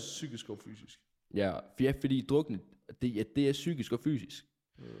det er både psykisk og fysisk. Ja, fordi drukne, det er psykisk og fysisk.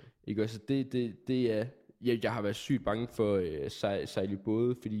 Ikke også? Det er... Jeg har været sygt bange for sejle i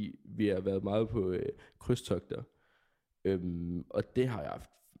både, fordi vi har været meget på krydstogter. Og det har jeg haft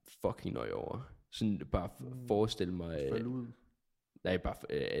fucking nøje over. Sådan bare forestille mig... Nej,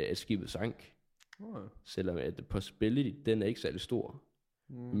 bare at skibet sank. Selvom at possibility, den er ikke særlig stor.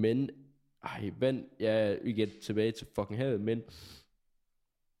 Men, vand, jeg er igen tilbage til fucking havet, men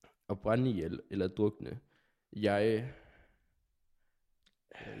at brænde ihjel eller drukne, jeg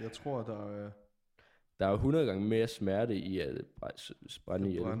tror, der er 100 gange mere smerte i at brænde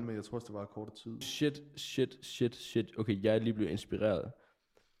ihjel. Men jeg tror også, det var kort tid. Shit. Okay, jeg er lige blevet inspireret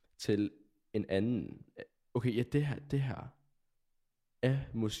til en anden. Okay, ja, det her er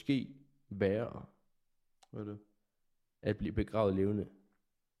måske værre. Hvad er det? At blive begravet levende.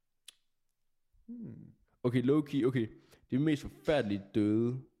 Okay, low-key, okay. Det mest forfærdelige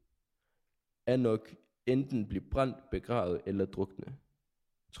døde er nok enten blive brændt, begravet eller drukne.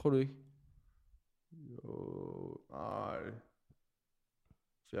 Tror du ikke? Jo, nej.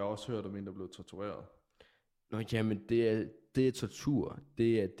 Så jeg har også hørt om en, der blev tortureret. Nå, jamen, det er tortur.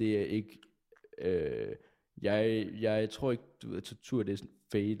 Det er ikke... Jeg tror ikke, du ved, tortur, det er sådan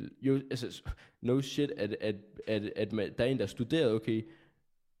fatal. Jo, altså, no shit, at man, der er en, der har studeret, okay,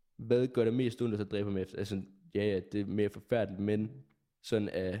 hvad gør det mest ondt, at så dræber man efter? Altså, ja, det er mere forfærdeligt, men sådan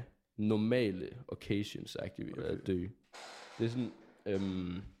af normale occasions, okay. At dø. Det er sådan,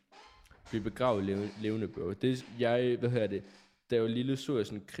 blive begravet levende, bro. Det, der jo lille så jeg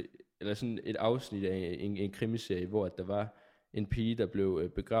sådan et afsnit af en krimiserie, hvor der var en pige, der blev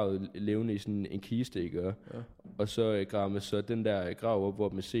begravet levende i sådan en kiste, ikke? Ja. Og så gravede man så den der grav op, hvor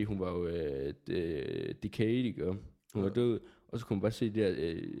man ser, hun var jo decayed, ikke? Hun var død, og så kunne man bare se de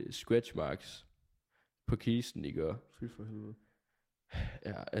der scratch marks på kisten, ikke? Fy for helvede.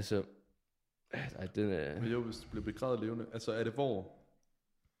 Ja, altså... Nej, den er... Men jo, hvis det bliver begravet levende, altså er det hvor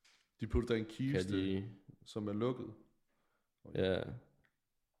de putter der en kiste, som er lukket? Okay. Ja.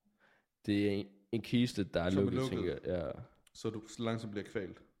 Det er en kiste, der er lukket, tænker jeg. Ja. Så du langsomt bliver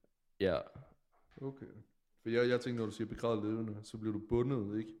kvalt? Ja. Okay. For jeg tænker, når du siger begravet levende, så bliver du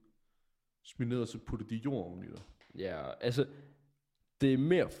bundet, ikke? Smidt ned, og så putter de jord oven i dig. Ja, altså, det er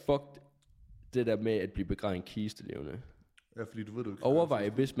mere fucked, det der med at blive begravet i en kiste levende. Ja, fordi du ved du ikke. Overvej,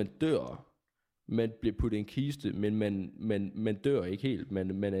 hvis man dør, man bliver puttet i en kiste, men man dør ikke helt.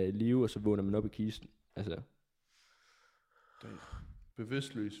 Man er i live, og så vågner man op i kisten. Altså.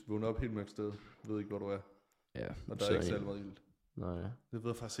 Bevidstløs, vågner op helt mørkt sted. Ved ikke, hvor du er. Ja. Og der er ikke særlig meget ildt. Nej. Det ved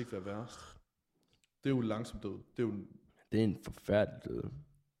jeg faktisk ikke, hvad er værst. Det er jo langsom død. Det er en forfærdelig død.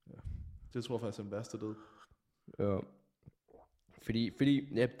 Ja. Det tror jeg faktisk er den værste død. Ja. Fordi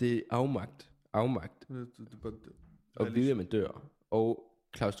ja, det er afmagt. Og vide, at man dør. Og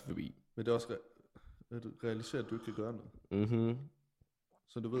klaustrofobi. Men det er også at realisere, at du ikke kan gøre noget. Mhm.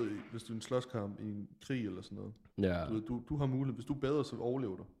 Så du ved, hvis du er en slåskamp i en krig eller sådan noget. Ja. Du har mulighed. Hvis du er bedre, så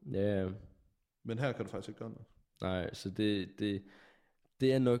overlever du. Ja. Men her kan du faktisk ikke gøre noget. Nej, så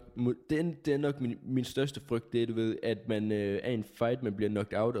det er nok min største frygt, det er, du ved, at man er i en fight, man bliver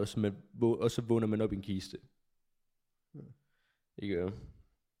knocked out, og så vågner man op i en kiste. Ja. Ikke?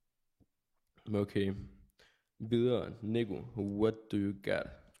 Men okay. Videre. Nico, what do you got?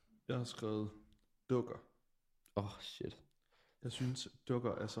 Jeg har skrevet dukker. Shit. Jeg synes,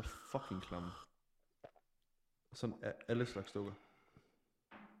 dukker er så fucking klamme. Sådan er alle slags dukker.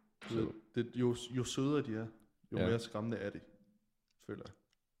 Så. Jo sødere de er, jo mere skræmmende er de, føler jeg.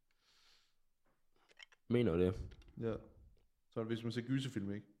 Mener du det? Ja. Så hvis man ser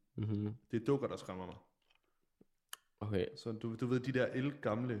gyserfilm, ikke? Mm-hmm. Det er dukker, der skræmmer mig. Okay. Så du ved, de der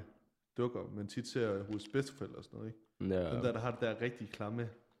ældgamle dukker, man tit ser hos bedsteforældre og sådan noget, ikke? Ja. Den der har det der rigtig klamme...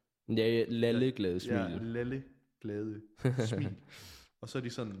 Ja, lalleglade smil. Ja, lalleglade smil. Og så er de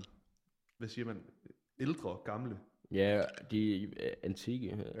sådan, hvad siger man, ældre, gamle. Ja, de er antikke.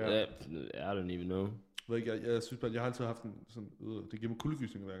 Ja. I don't even know. Jeg synes bare, jeg har altid haft en sådan, det giver mig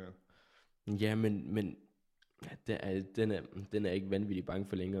kuldegysninger hver gang. Ja, men den er ikke vanvittigt bange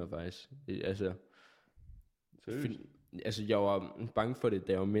for længere, faktisk. Altså, jeg var bange for det,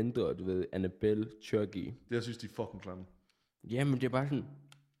 da jeg var mindre, du ved, Annabelle, Chucky. Det, jeg synes, de er fucking klamme. Ja, men det er bare sådan,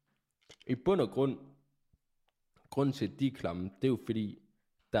 i bund og grunden til, at de er klamme, det er jo fordi,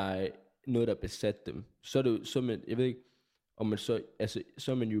 der er noget, der besat dem. Så er det jo, så man, jeg ved ikke, om man så, altså,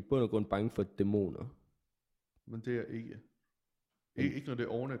 så er man jo i bund og grund bange for dæmoner. Men det er ikke. Ikke når det er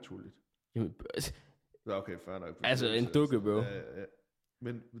overnaturligt. Jamen, okay, fair nok. Altså, en dukke, bro. Ja.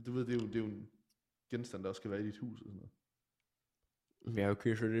 Men du ved, det er jo en genstand, der også skal være i dit hus og sådan noget. Ja,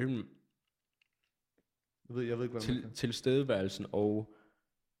 okay, så det er sådan... Jeg ved ikke, hvad man tilstedeværelsen og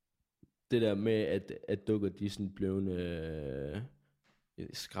det der med, at dukker, de sådan blev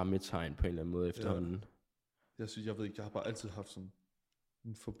skræmmetegn på en eller anden måde efterhånden. Ja. Jeg ved ikke, jeg har bare altid haft sådan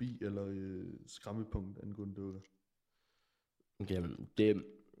en forbi eller skræmmepunkt angående dukker. Jamen, det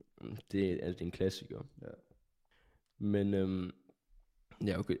er en klassiker. Ja. Men,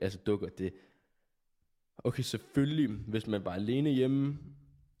 ja, okay, altså dukker, det... Okay, selvfølgelig, hvis man var alene hjemme,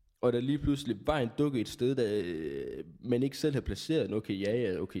 og der lige pludselig var en dukke et sted, der man ikke selv havde placeret den,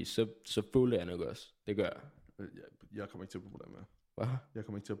 okay, så føler jeg nok også. Det gør jeg. Jeg kommer ikke til at bo der mere. Hvad? Jeg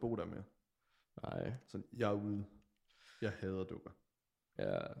kommer ikke til at bo der mere. Nej. Så jeg er ude. Jeg hader dukker.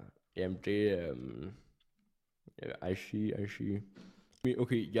 Ja, jamen det I see.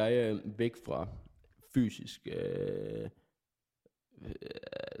 Okay, jeg er væk fra fysisk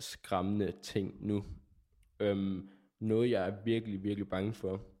skræmmende ting nu. Noget jeg er virkelig, virkelig bange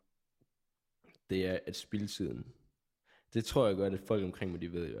for, det er at spildtiden. Det tror jeg godt, at folk omkring mig,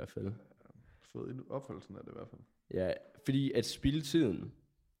 de ved i hvert fald. Fået en opfattelsen af det i hvert fald. Ja, fordi at spildtiden,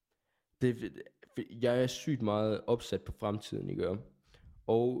 jeg er sygt meget opsat på fremtiden, ikke?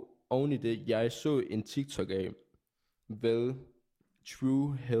 Og oven i det, jeg så en TikTok af, hvad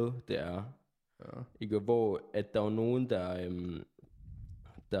true hell det er. Ja. Ikke? Hvor at der var nogen,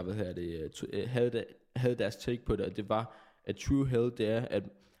 havde deres take på det, og det var, at true hell, det er, at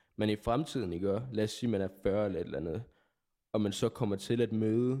man i fremtiden, ikke? Lad os sige, man er 40 eller et eller andet, og man så kommer til at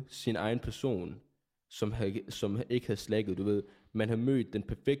møde sin egen person, som ikke havde slækket, du ved. Man har mødt den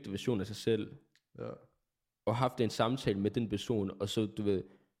perfekte version af sig selv. Ja. og haft en samtale med den person, og så, du ved,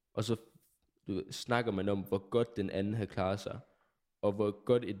 snakker man om, hvor godt den anden havde klaret sig, og hvor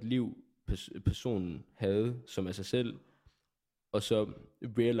godt et liv personen havde, som af sig selv, og så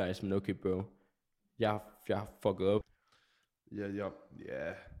realize man, okay bro, jeg har fucket op. Ja,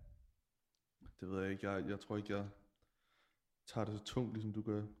 det ved jeg ikke, jeg tror ikke, jeg tager det så tungt, ligesom du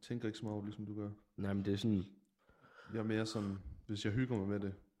gør, tænker ikke så meget over, ligesom du gør. Nej, men det er sådan, jeg er mere sådan, hvis jeg hygger mig med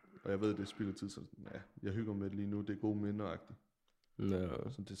det, og jeg ved, det er spild af tid, så ja, jeg hygger mig med det lige nu, det er gode minder-agtigt.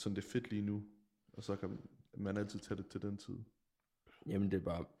 Sådan det er fedt lige nu, og så kan man altid tage det til den tid. Jamen det er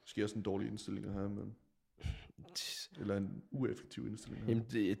bare... Måske også en dårlig indstilling at have, men... Eller en ueffektiv indstilling.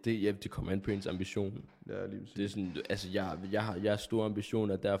 Jamen det kommer an på ens ambition. Ja, lige præcis. Det er sådan, altså jeg har store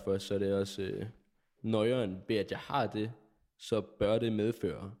ambitioner, derfor så er det også nøjeren ved, at jeg har det, så bør det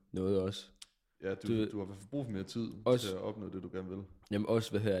medføre noget også. Ja, du har i hvert fald brug for mere tid også, til at opnå det, du gerne vil. Jamen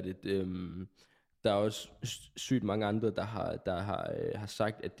også, der er også sygt mange andre, der har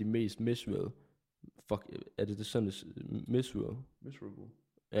sagt, at de mest miserable, er det sådan, miserable?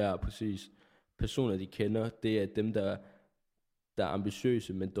 Ja, præcis. Personer, de kender, det er dem, der er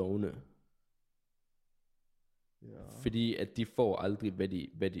ambitiøse, men dovne. Ja. Fordi at de får aldrig,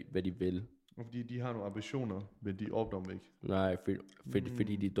 hvad de vil. Og fordi de har nogle ambitioner, men de opnår dem ikke. Nej,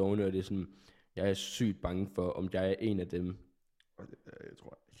 fordi de er dovne, og det er sådan, jeg er sygt bange for, om jeg er en af dem. Jeg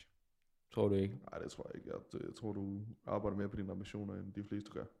tror ikke. Tror du ikke? Nej, det tror jeg ikke. Jeg tror, du arbejder mere på dine ambitioner, end de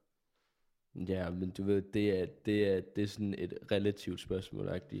fleste gør. Ja, men du ved, det er sådan et relativt spørgsmål,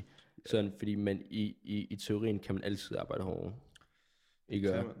 rigtigt. Ja. Sådan, fordi man i teorien kan man altid arbejde hårdere.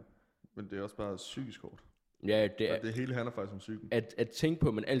 Ikke? Det men det er også bare psykisk hårdt. Ja, det hele handler faktisk om psyken. At tænke på,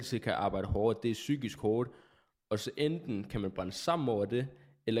 at man altid kan arbejde hårdere, det er psykisk hårdt. Og så enten kan man brænde sammen over det,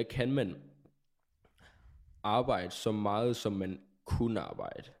 eller kan man arbejde så meget, som man kunne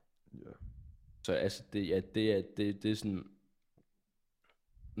arbejde. Ja. Så altså, det er sådan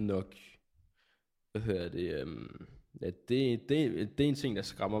nok, det er en ting, der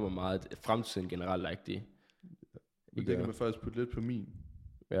skræmmer mig meget, fremtiden generelt rigtigt. Men det kan man faktisk putte lidt på min.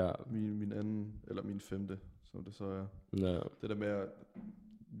 Ja. Min anden, eller min femte, som det så er. Ja. Det der med, at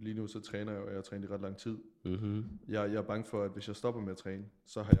lige nu så træner jeg, og jeg har trænet i ret lang tid. Mm-hmm. Jeg er bange for, at hvis jeg stopper med at træne,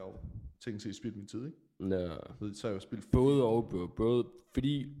 så har jeg jo tænkt til at spilde min tid, ikke? Ja. Så har jeg jo spildt... Både og, bro.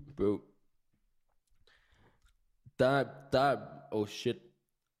 Fordi, bro, der oh shit,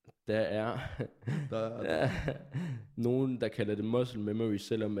 der er nogen, der kalder det muscle memory,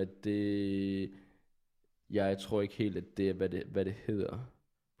 selvom at det, jeg tror ikke helt, at det er, hvad det hedder.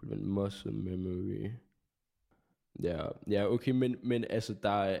 Muscle memory. Ja, okay, men altså,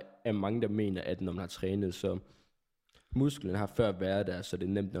 der er mange, der mener, at når man har trænet, så musklen har før været der, så det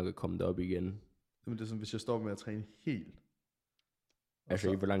er nemt nok at komme derop igen. Men det er sådan, hvis jeg stopper med at træne helt.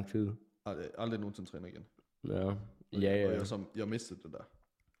 Altså i hvor lang tid? Aldrig nogensinde træner igen. Ja. Og jeg mistede det der.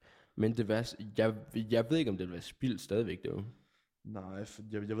 Men det var, jeg ved ikke, om det vil være spildt stadigvæk, det jo. Nej,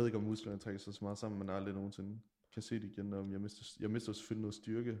 jeg ved ikke, om musklerne trækker sig så meget sammen, men aldrig nogensinde kan se det igen. Om jeg mister selvfølgelig noget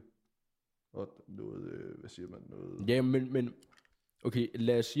styrke, og noget, hvad siger man, noget... Ja, men okay,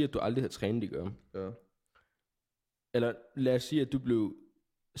 lad os sige, at du aldrig har trænet, ikke? Ja. Eller lad os sige, at du blev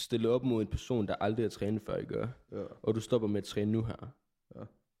stillet op mod en person, der aldrig har trænet før, ikke? Ja. Og du stopper med at træne nu her. Ja.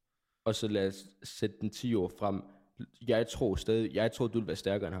 Og så lad os sætte den 10 år frem. Jeg tror, du vil være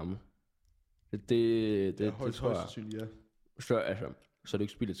stærkere end ham. Det tror jeg. Ja. Så er du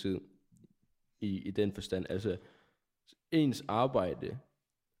ikke spilder tid i den forstand. Altså, ens arbejde,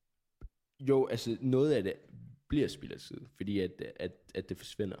 jo, altså noget af det bliver spild af tid, fordi at det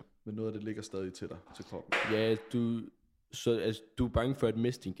forsvinder. Men noget af det ligger stadig til dig, til kroppen. Ja, du er bange for at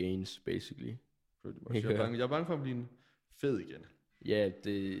miste din gains, basically. Jeg er bange for at blive en fed igen. Ja,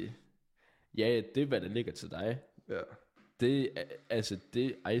 det er hvad der ligger til dig. Ja.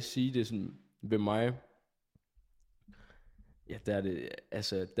 I see det sådan ved mig. Ja, der er det,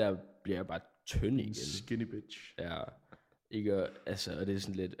 altså der bliver jeg bare tynd igen. Skinny bitch. Ja. Ikke, altså, og det er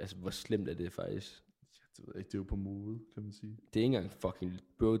sådan lidt, altså hvor slemt er det faktisk? Jeg ved ikke, det er jo på mode, kan man sige. Det er ikke engang fucking,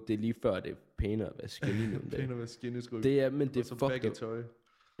 bro, det er lige før, det er pænere at være skinny nu. Pænere at være skinny, skulle det er, men det er fucked up. Tøj.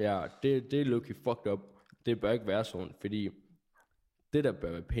 Ja, det er low-key fucked up. Det bør ikke være sådan, fordi det der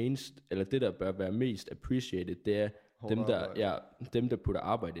bør være pænest, eller det der bør være mest appreciated, det er dem der putter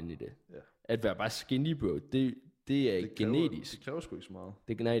arbejde ind i det. Ja. At være bare skinny, bro, det er genetisk. Det kræver sgu ikke så meget.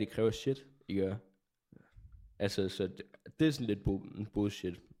 Det kræver shit, ikke? Ja. Altså, så det er sådan lidt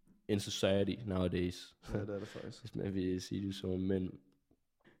bullshit in society nowadays. Ja, det er det faktisk. Hvis man vil sige det så, men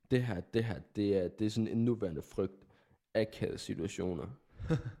det her, det er sådan en nuværende frygt akavede situationer.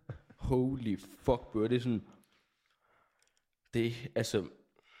 Holy fuck, bro, det er sådan, det, altså,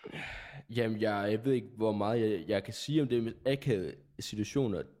 Jamen, jeg ved ikke, hvor meget jeg kan sige om det med akavede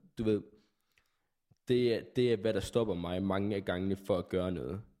situationer. Du ved, det er, hvad der stopper mig mange af gangene for at gøre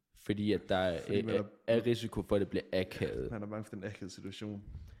noget. Fordi at der er risiko for, at det bliver akavet. Man er bange for den akavede situation.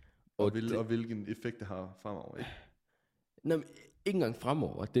 Og hvilken effekt det har fremover, ikke? Nå, ikke engang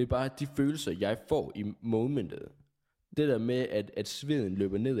fremover. Det er bare de følelser, jeg får i momentet. Det der med, at sveden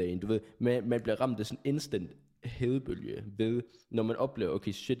løber ned af en, du ved, man bliver ramt af sådan en instant hedebølge ved, når man oplever,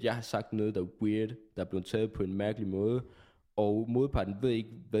 okay shit, jeg har sagt noget, der er weird, der er blevet taget på en mærkelig måde, og modparten ved ikke,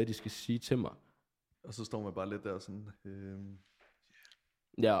 hvad de skal sige til mig. Og så står man bare lidt der sådan,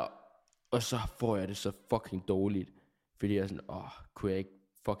 Ja, og så får jeg det så fucking dårligt, fordi jeg er sådan, kunne jeg ikke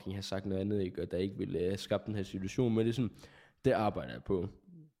fucking have sagt noget andet, ikke? Og der ikke ville have skabt den her situation, men det er sådan, det arbejder jeg på.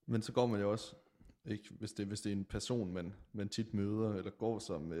 Men så går man jo også, ikke, hvis det er en person, man tit møder, eller går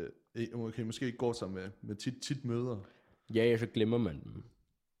sammen med, måske ikke går sammen med tit møder. Ja, så glemmer man dem,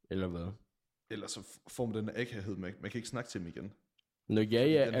 eller hvad? Eller så får man den akavhed, man kan ikke snakke til dem igen. Nå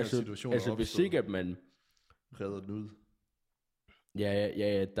ja, altså hvis ikke at man redder den ud.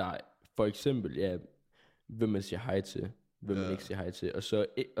 Ja, der for eksempel, hvem man siger hej til, hvem man ikke siger hej til.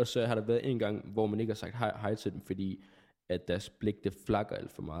 Og så har der været en gang, hvor man ikke har sagt hej til dem, fordi at deres blik, det flakker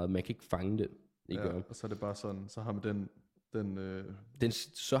alt for meget. Man kan ikke fange det. Ikke? Ja, og så er det bare sådan, så har man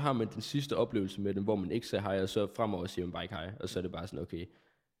så har man den sidste oplevelse med dem, hvor man ikke siger hej, og så fremover siger man bare ikke hej. Og så er det bare sådan, okay,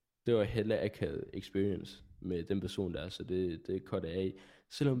 det var heller akavet experience med den person der, så det cutter af.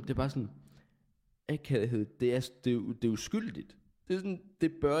 Selvom det er bare sådan, akavethed, det er uskyldigt. Det er sådan,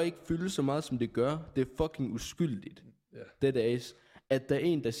 det bør ikke fylde så meget, som det gør. Det er fucking uskyldigt. Yeah. Det er, at der er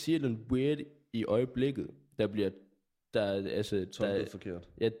en, der siger noget weird i øjeblikket, forkert.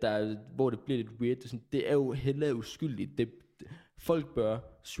 Ja, hvor det bliver lidt weird. Det er jo heller uskyldigt. Folk bør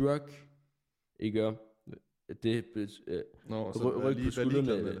shrug, ikke? Ryk på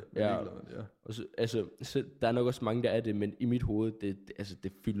skuldrene. Ja. Og så, der er nok også mange, der er det, men i mit hoved,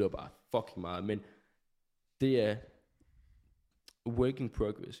 det fylder bare fucking meget. Men det er working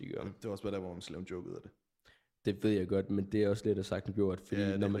progress, ikke? Det er også bare der, hvor man skal lave en joke ud af det. Det ved jeg godt, men det er også lidt at sagt gjort,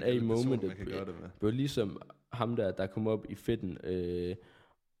 fordi når man er i momentet, det var ligesom ham der kom op i fedten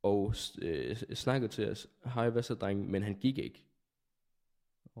og snakkede til os, hej, hvad så dreng, men han gik ikke.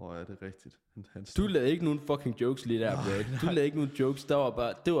 Ja, det er rigtigt. Du lavede ikke nogen fucking jokes lige der, bro. Du lavede ikke nogen jokes, det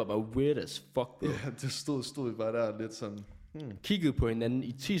var bare weird as fuck, bro. Ja, det stod bare der lidt sådan. Kiggede på hinanden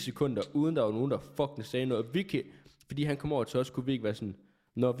i 10 sekunder, uden der var nogen, der fucking sagde noget. Fordi han kom over til os, kunne vi ikke være sådan,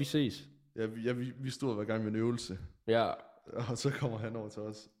 når vi ses. Ja, vi stod hver gang med en øvelse. Ja. Og så kommer han over til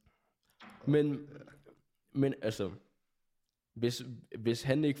os. Men altså, hvis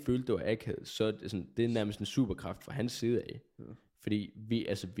han ikke følte, det var akavet, så er det er nærmest en superkraft fra hans side af. Ja. Fordi vi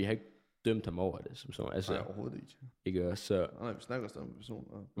har ikke dømt ham over det. Som sådan, altså, nej, overhovedet ikke. Ikke så. Nej, vi snakker også om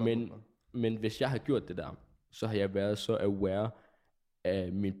personer. Men hvis jeg har gjort det der, så har jeg været så aware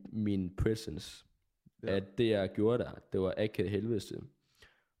af min presence. Ja. At det jeg gjorde der, det var akavet helvedeste.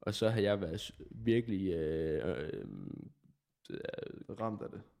 Og så har jeg været virkelig ramt af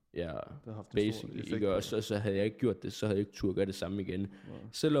det. Ja, basically. Ikke? Og så havde jeg ikke gjort det, så havde jeg ikke turde gøre det samme igen. Ja.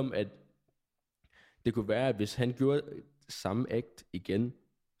 Selvom at det kunne være, at hvis han gjorde samme akt igen,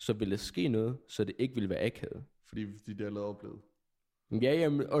 så ville der ske noget, så det ikke ville være akavet. Fordi det er allerede oplevet. Ja,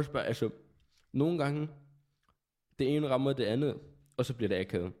 men også bare, altså, nogle gange, det ene rammer det andet, og så bliver det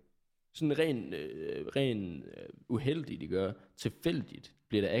akavet. Sådan ren uheldigt, det gør, tilfældigt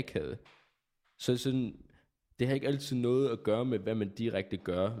bliver det akavet. Så sådan, det har ikke altid noget at gøre med, hvad man direkte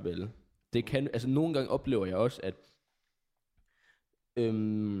gør, vel? Det kan, altså nogle gange oplever jeg også, at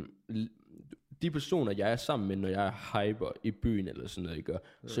de personer, jeg er sammen med, når jeg er hyper i byen eller sådan noget, ikke?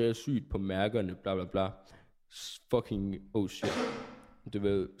 Så er jeg sygt på mærkerne, bla bla bla. Fucking, oh shit. Du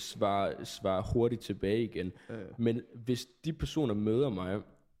ved, svare hurtigt tilbage igen. Ja. Men hvis de personer møder mig,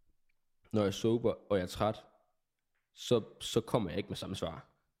 når jeg er sober, og jeg er træt, så kommer jeg ikke med samme svar.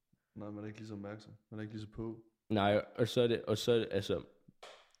 Nej, man er ikke lige så opmærksom. Man er ikke lige så på. Nej, og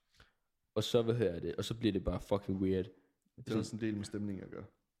så bliver det bare fucking weird. Det er også en del med stemning at gøre.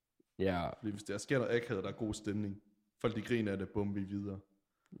 Ja. Fordi hvis der sker noget akavet, der er god stemning. Folk de griner af det, bum, vi videre.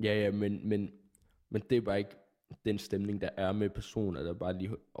 Ja, men det er bare ikke den stemning, der er med personer, der bare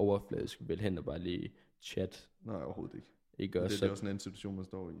lige overfladisk vil hen og bare lige chat. Nej, overhovedet ikke. Ikke også, det er også en anden situation, man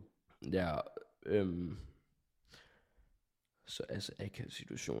står i. Ja, så altså akavet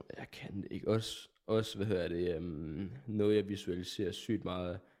situation, jeg kan det ikke. Også noget jeg visualiserer sygt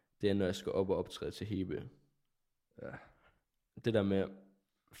meget, det er når jeg skal op og optræde til Hebe. Ja. Det der med,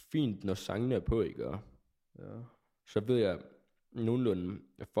 fint når sangene er på, ikke? Ja. Så ved jeg nogenlunde,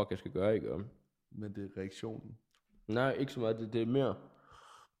 hvad fuck jeg skal gøre, ikke? Men det er reaktionen. Nej, ikke så meget, det er mere,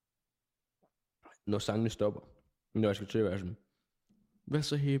 når sangene stopper. Når jeg skal til at være sådan, hvad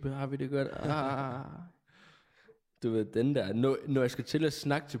så Hebe, har vi det godt? Du ved, den der, når jeg skal til at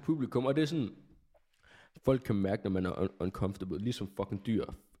snakke til publikum, og det er sådan, folk kan mærke, når man er uncomfortable, ligesom fucking dyr.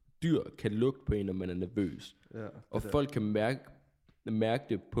 Dyr kan lugte på en, når man er nervøs. Ja, og folk kan mærke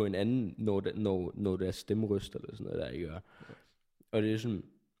det på en anden, når der er stemmeryster eller sådan noget, der ikke gør. Ja. Og det er sådan,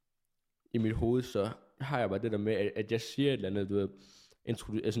 i mit hoved, så har jeg bare det der med, at jeg siger et eller andet, du ved,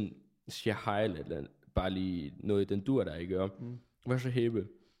 altså, siger hej eller andet, bare lige noget i den dur, der ikke gør. Hvad så Hebe?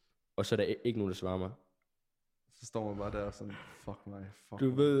 Og så er der ikke nogen, der svarer mig. Så står man bare der og sådan, fuck mig. Du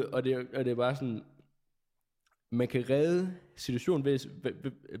ved, og det er bare sådan, man kan redde situationen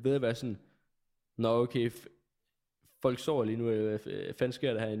ved at være sådan, nå okay, folk sover lige nu, hvad fanden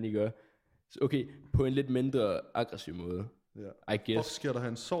sker der herinde, I gør? Okay, på en lidt mindre aggressiv måde. Ja. I guess. Hvorfor sker der her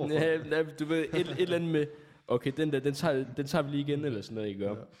en sår for? Ja, du ved, et eller andet med, okay, den tager vi lige igen, eller sådan noget, I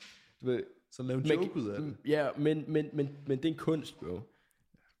gør. Ja. Du ved, så lave en joke ud af det. Ja, men det er en kunst, bro.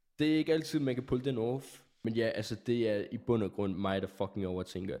 Det er ikke altid, man kan pulle den off. Men ja, altså det er i bund og grund mig, der fucking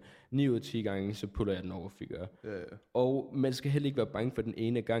overtænker. 9 ud af 10 gange, så puller jeg den over, figure. Ja. Og man skal heller ikke være bange for den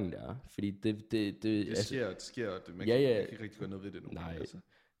ene gang der. Fordi det altså, sker. Man kan ikke rigtig gøre noget ved det nu. Nej, altså.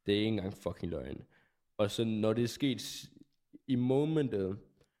 Det er ikke engang fucking løgn. Og så når det er sket i momentet,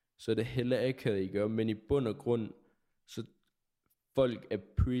 så er det heller ikke, I gør. Men i bund og grund, så folk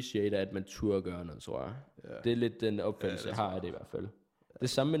appreciater, at man turde gøre noget, tror jeg. Ja. Det er lidt den opfattelse, jeg har af det i hvert fald. Ja. Det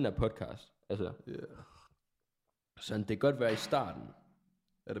samme med den her podcast. Altså, sådan, det kan godt være i starten.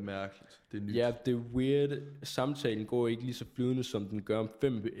 Er det mærkeligt? Det er nyt. Ja, det er weird. Samtalen går ikke lige så flydende, som den gør om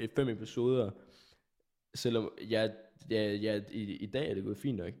 5 episoder. Selvom i dag er det gået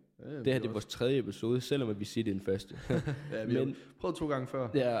fint nok. Ja, det her det er vores 3. episode, selvom vi siger det den første. Ja, vi har prøvet 2 gange før.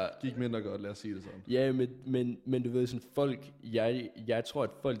 Ja, gik mindre godt, lad os sige det sådan. Ja, men du ved sådan, folk, jeg tror,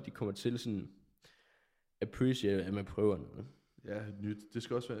 at folk de kommer til sådan appreciate, at man prøver noget. Ja, nyt. Det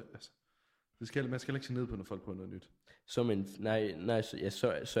skal også være, altså, man skal ikke se ned på, når folk prøver noget nyt. Så er man,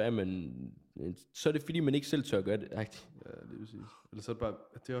 så er det fordi, man ikke selv tør gøre det. Ja, det vil sige. Eller så er det bare,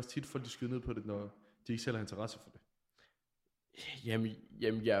 det er også tit, folk de skyder ned på det, når de ikke selv har interesse for det. Jamen,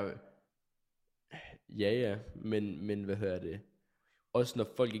 ja, men hvad hedder det? Også når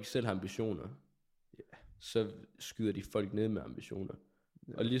folk ikke selv har ambitioner, så skyder de folk ned med ambitioner.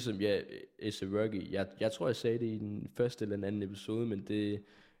 Ja. Og ligesom A$AP Rocky, jeg tror jeg sagde det i den første eller anden episode, men det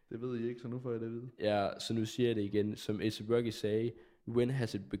ved I ikke, så nu får jeg det at vide. Ja, så nu siger jeg det igen, som A$AP Rocky sagde, when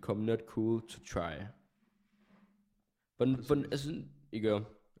has it become not cool to try? Altså, ikke gør.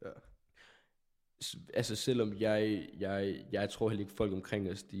 Ja. Altså selvom jeg tror heller ikke folk omkring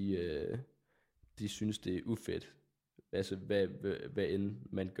os, de synes det er ufedt. Altså hvad end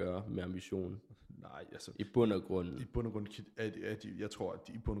man gør med ambition. Nej, altså i bund og grund jeg tror at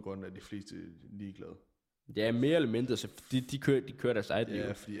i bund og grund er de fleste ligeglade. Ja, mere eller mindre, så de kører deres eget liv.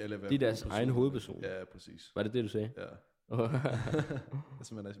 Ja, fordi alle de er deres egen hovedperson. Ja, præcis. Var det du sagde? Ja.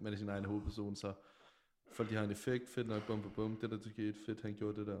 Altså man er sin egen hovedperson, så folk de har en effekt, fedt nok, bum, det der skete, fedt, han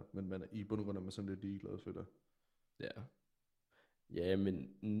gjorde det der, men man er i bund og grund er man sådan lidt ligeglad, føler. Ja, men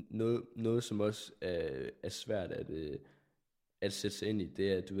noget som også er svært at sætte sig ind i,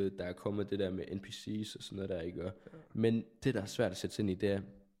 det er, du ved, der er kommet det der med NPC's og sådan noget, der ikke gør. Ja. Men det, der er svært at sætte sig ind i, det er,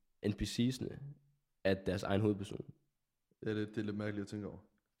 NPC'sne er deres egen hovedperson. Ja, det er lidt mærkeligt at tænke over.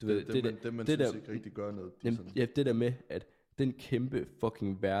 Du ved, dem man synes ikke rigtig gør noget. Ja, det der med, at den kæmpe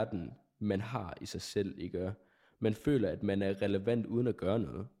fucking verden, man har i sig selv, ikke gør. Man føler, at man er relevant uden at gøre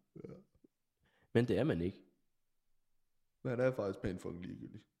noget. Ja. Men det er man ikke. Man er faktisk pænt fucking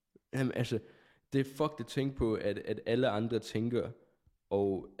ligegyldig. Jamen altså, det er fuck det tænke på, at alle andre tænker,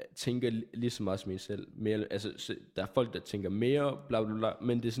 og tænker lige så meget som en selv. Mere, altså, der er folk, der tænker mere, bla bla bla,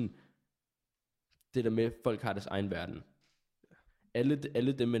 men det er sådan, det der med, at folk har deres egen verden.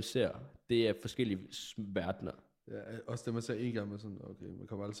 Alle dem, man ser, det er forskellige verdener. Ja, også det man ser en gang med sådan, okay, man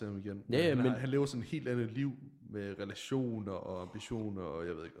kommer aldrig se ham igen. Ja, men han lever sådan et helt andet liv med relationer og ambitioner og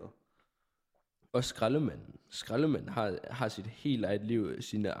jeg ved ikke hvad. Og skraldemanden har sit helt eget liv,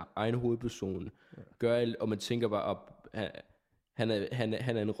 sin egen hovedperson, gør, og man tænker bare op, han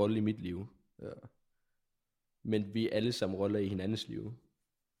er en rolle i mit liv. Ja. Men vi er alle sammen roller i hinandens liv.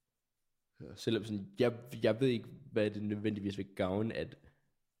 Ja. Selvom sådan, jeg ved ikke, hvad det nødvendigvis vil gavne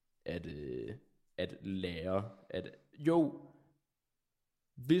at lære,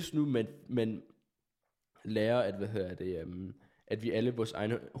 hvis nu man lærer at vi alle vores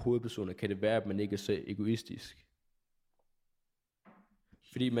egne hovedpersoner, kan det være, at man ikke er så egoistisk.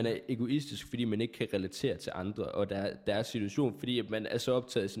 Fordi man er egoistisk, fordi man ikke kan relatere til andre, og der er situation, fordi at man er så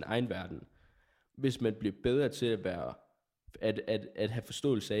optaget i sin egen verden. Hvis man bliver bedre til at være at have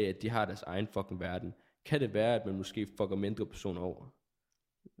forståelse af, at de har deres egen fucking verden. Kan det være, at man måske fucker mindre personer over?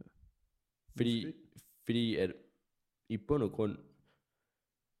 Ja. Fordi at i bund og grund,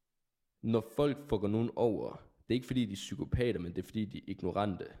 når folk fucker nogen over, det er ikke fordi de er psykopater, men det er fordi de er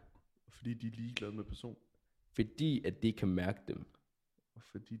ignorante. Fordi de er ligeglade med person. Fordi at de kan mærke dem. Og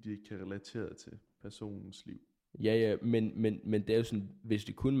fordi de ikke kan relatere til personens liv. Ja, men det er jo sådan, hvis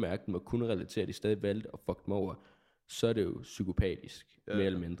de kunne mærke dem og kunne relatere, de stadig valgte at fuck dem over, så er det jo psykopatisk, mere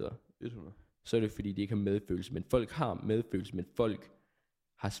eller mindre. 100. Så er det fordi, de ikke har medfølelse. Men folk har medfølelse, men folk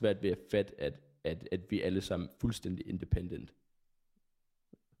har svært ved at fatte, at vi alle sammen er fuldstændig independent.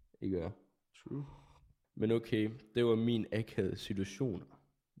 Ikke ja? True. Men okay, det var min akavede situation.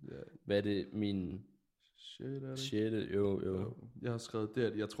 Yeah. Hvad er det, min... Shit, jo. Jeg har skrevet det,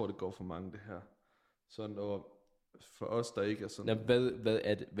 at jeg tror, det går for mange, det her. Sådan, og for os, der ikke er sådan... Nå, hvad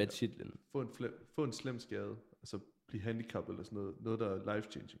er det? Hvad er titlen? Få en slem skade. Altså, blive handicappet eller sådan noget. Noget, der er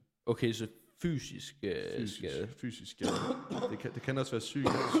life-changing. Okay, så fysisk skade. Fysisk skade. Det kan også være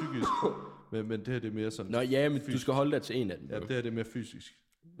psykisk. Men det her, det er mere sådan... Nå ja, men fysisk. Du skal holde dig til en af dem. Ja, det her, det er mere fysisk.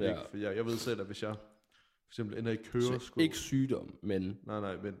 Ja. For jeg ved selv, at hvis jeg for eksempel ender i kørestol... Ikke sygdom, men...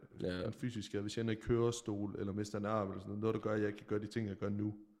 Nej, men en fysisk skade. Hvis jeg ender i kørestol, eller mister en arm, eller sådan noget, der gør, at jeg ikke kan gøre de ting, jeg gør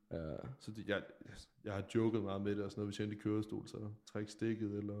nu. Ja. Så jeg har joket meget med det, og sådan noget, hvis jeg ender i kørestol, så træk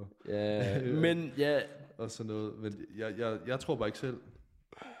stikket, eller... Ja, men ja... Og sådan noget. Men jeg tror bare ikke selv,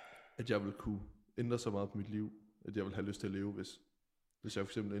 at jeg vil kunne ændre så meget på mit liv, at jeg vil have lyst til at leve, hvis jeg for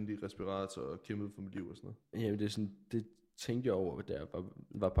eksempel endte i respirator og kæmpede for mit liv og sådan noget. Jamen det er sådan, det tænkte jeg over, da jeg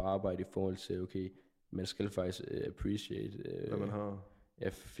var på arbejde i forhold til, okay, man skal faktisk appreciate, hvad man har. Ja,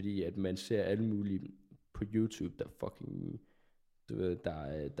 fordi at man ser alle mulige på YouTube, der fucking, du ved,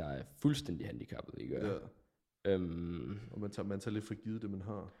 der er fuldstændig handicappet, ikke? Ja. Og man tager lidt for givet det, man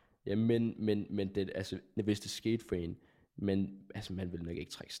har. Ja, men det, altså, hvis det skete for en, men altså, man vil nok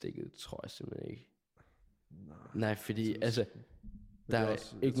ikke trække stikket, tror jeg simpelthen ikke. Nej, fordi, altså, der er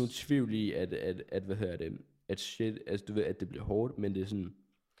også, ikke nogen tvivl i, at hvad hedder det, at shit, altså du ved, at det bliver hårdt, men det er sådan,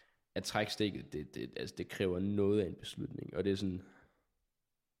 at trække stikket, det kræver noget af en beslutning, og det er sådan,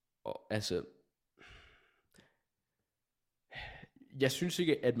 og altså, jeg synes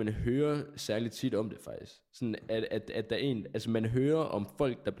ikke, at man hører særligt tit om det faktisk, sådan at der er en, altså man hører om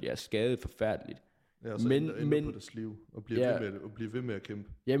folk, der bliver skadet forfærdeligt, ja, så men på deres liv, og bliver ved med at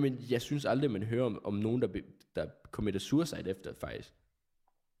kæmpe. Ja, men jeg synes aldrig, man hører om nogen, der committer suicide efter, faktisk.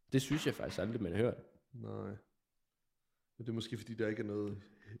 Det synes jeg faktisk aldrig, man hører. Nej. Men det er måske, fordi der ikke er noget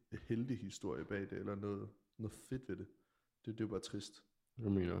heldig historie bag det, eller noget fedt ved det. Det er jo bare trist.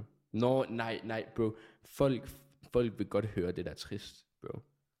 Hvad mener du? Nå, nej, bro. Folk vil godt høre det, der er trist, bro.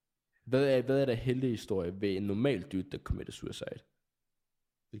 Hvad er der heldig historie ved en normal dude, der committer suicide?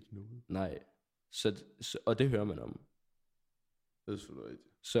 Ikke noget. Nej. Og det hører man om. Det er selvfølgelig rigtigt.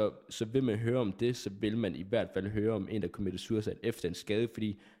 Så vil man høre om det, så vil man i hvert fald høre om en, der committer suicide efter en skade,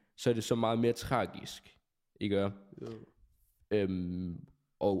 fordi så er det så meget mere tragisk, ikke? Jo.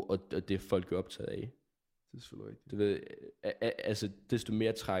 Og det er folk jo optaget af. Det er selvfølgelig rigtigt. Du ved, altså desto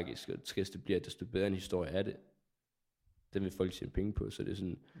mere tragisk og trist det bliver, desto bedre en historie er det. Den vil folk tjene penge på, så det er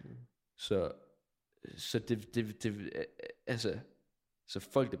sådan, så det altså, så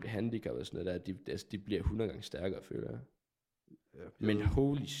folk, der bliver handicappet og sådan noget der, de bliver 100 gange stærkere, føler jeg. Ja, men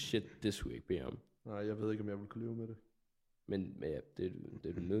holy shit, det skulle jeg ikke bede om. Nej, jeg ved ikke, om jeg vil kunne leve med det. Men ja, det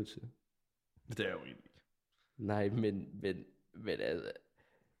er du nødt til. Det er jo egentlig ikke. Nej, men altså...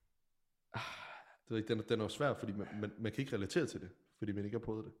 Den er jo svær, fordi man kan ikke relatere til det, fordi man ikke har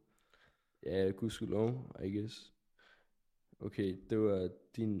prøvet det. Ja, gudskelov, I guess. Okay, det var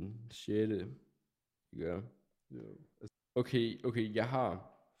din 6. Ja. Okay, jeg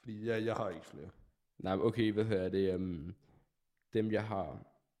har... Fordi jeg har ikke flere. Nej, okay, hvad hedder det? Dem jeg har,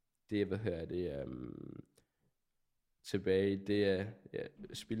 det er, hvad hedder det? Tilbage, det er... Ja,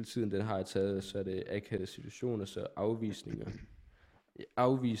 spilletiden, den har jeg taget, så er det akavede situationer, så afvisninger.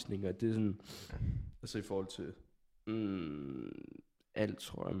 Afvisninger, det er sådan... Altså i forhold til... alt,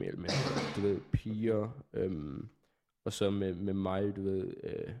 tror jeg, mere eller mindre. Du ved, piger, og så med mig, du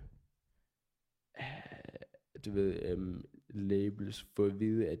ved, labels, for at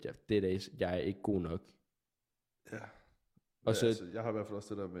vide, at jeg er ikke god nok. Ja. Og så, altså, jeg har i hvert fald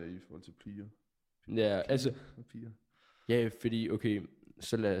også det der med i forhold til piger. Ja, altså... Piger. Ja, fordi, okay,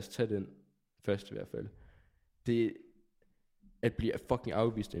 så lad os tage den først i hvert fald. Det at blive fucking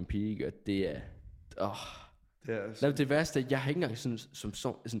afvist af en pige, og det er... det værste er, jeg har ikke engang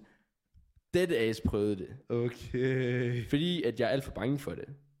sådan dead ass prøvet det. Okay. Fordi at jeg er alt for bange for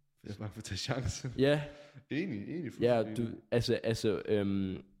det. Jeg er bange for at tage chancen. Ja. Enig. Ja, du, altså,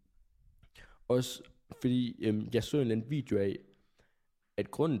 også Fordi jeg så en eller anden video af,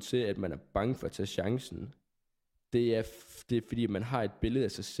 at grunden til, at man er bange for at tage chancen, det er fordi, man har et billede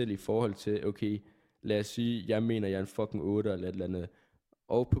af sig selv i forhold til, okay, lad os sige, jeg mener, jeg er en fucking 8 eller et eller andet.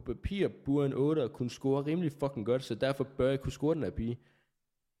 Og på papir burde en 8 kunne score rimelig fucking godt, så derfor bør jeg kunne score den her pige.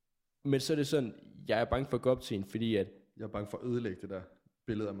 Men så er det sådan, jeg er bange for at gå op til en, fordi at... Jeg er bange for at ødelægge det der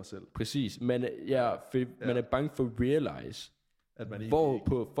billede af mig selv. Præcis, man er bange for at realize, at man hvor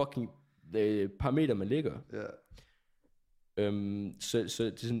på fucking parameter man ligger. Ja. Så det,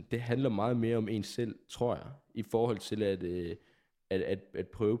 sådan, det handler meget mere om en selv, tror jeg, i forhold til at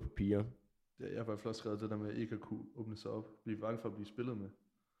prøve på piger. Ja, jeg har i hvert fald også skrevet det der med ikke at kunne åbne sig op. Blive bange for at blive spillet med.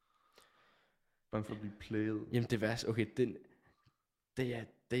 Bange for at blive playet. Jamen det værste, okay, det er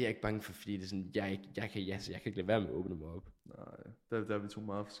jeg ikke bange for, fordi det er sådan, jeg kan ikke lade være med at åbne mig op. Nej, der er vi to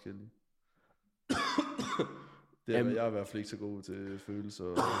meget forskellige. Jeg er i hvert fald ikke så god til følelser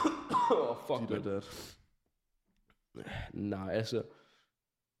og fuck dit og dat. Nej,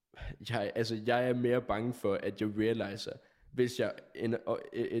 jeg er mere bange for, at jeg realiser, hvis jeg er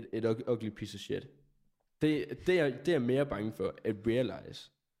et ugly piece of shit. Det er jeg mere bange for, at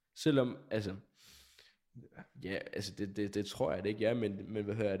realize. Selvom, det tror jeg det ikke er, men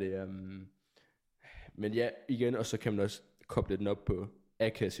hvad hedder det? Men ja, igen, og så kan man også koble den op på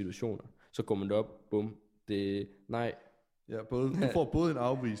akavet situationer. Så går man derop, bum, nej. Ja, du får både en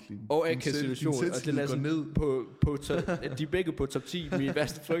afvisning og akavet situation, og det er sådan ned på de er begge på top 10, min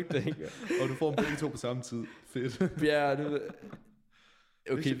værste frygt, ikke? Og du får dem begge to på samme tid. Fedt. Ja, du ved.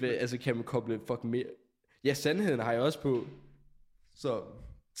 Okay, kan man koble fucking mere? Ja, sandheden har jeg også på. Så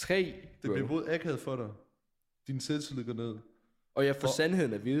 3. Det bliver både akavet for dig. Din selvtillid går ned. Og jeg får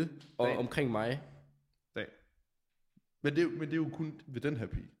sandheden at vide omkring mig. Ja. Men det er jo kun ved den her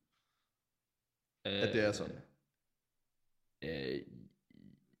pige. At det er sådan.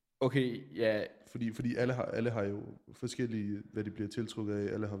 Okay, ja. Fordi alle har jo forskellige, hvad de bliver tiltrukket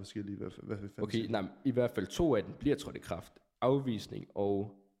af. Alle har forskellige, hvad okay, nej, i hvert fald 2 af dem bliver trådt i kraft. Afvisning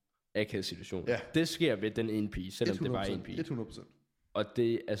og akavet situation. Ja. Det sker ved den ene pige, selvom det var en pige. 100%. Og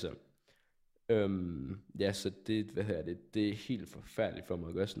det, ja, så det, det er helt forfærdeligt for mig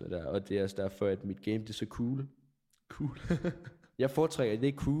at gøre sådan noget der. Og det er også derfor, at mit game, det er så cool. Cool. Jeg foretrækker, det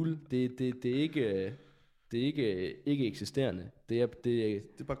er cool. Det er ikke... Det er ikke eksisterende. Det er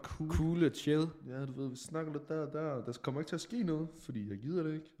bare cool. Cool og chill. Ja, du ved, vi snakker lidt der. Der kommer ikke til at ske noget, fordi jeg gider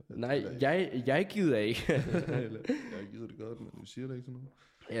det ikke. Nej, jeg gider ikke. Jeg gider det godt, men du siger det ikke sådan noget.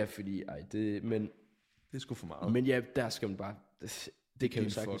 Ja, fordi, men... Det er sgu for meget. Men ja, der skal man bare... Det kan vi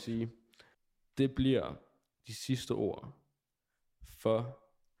sagtens sige. Det bliver de sidste ord for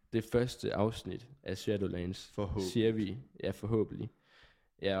det første afsnit af Shadowlands. Siger vi. Ja, forhåbentlig.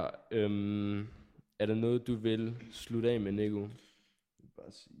 Ja, er der noget, du vil slutte af med, Nico? Jeg vil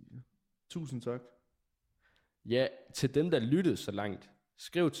bare sige 1000 tak. Ja, til dem, der lyttede så langt,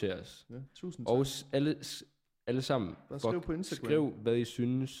 skriv til os. Ja, 1000 tak. Og alle sammen. Bare skriv på Instagram. Skriv, hvad I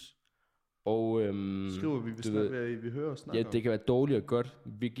synes. Og skriver vi snakke, hvad vi hører og snakker. Ja, det kan være dårligt og godt.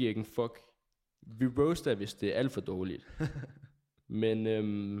 Vi giver ikke en fuck. Vi roaster, hvis det er alt for dårligt.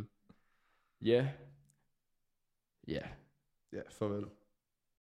 Men ja. Ja. Ja, farvel.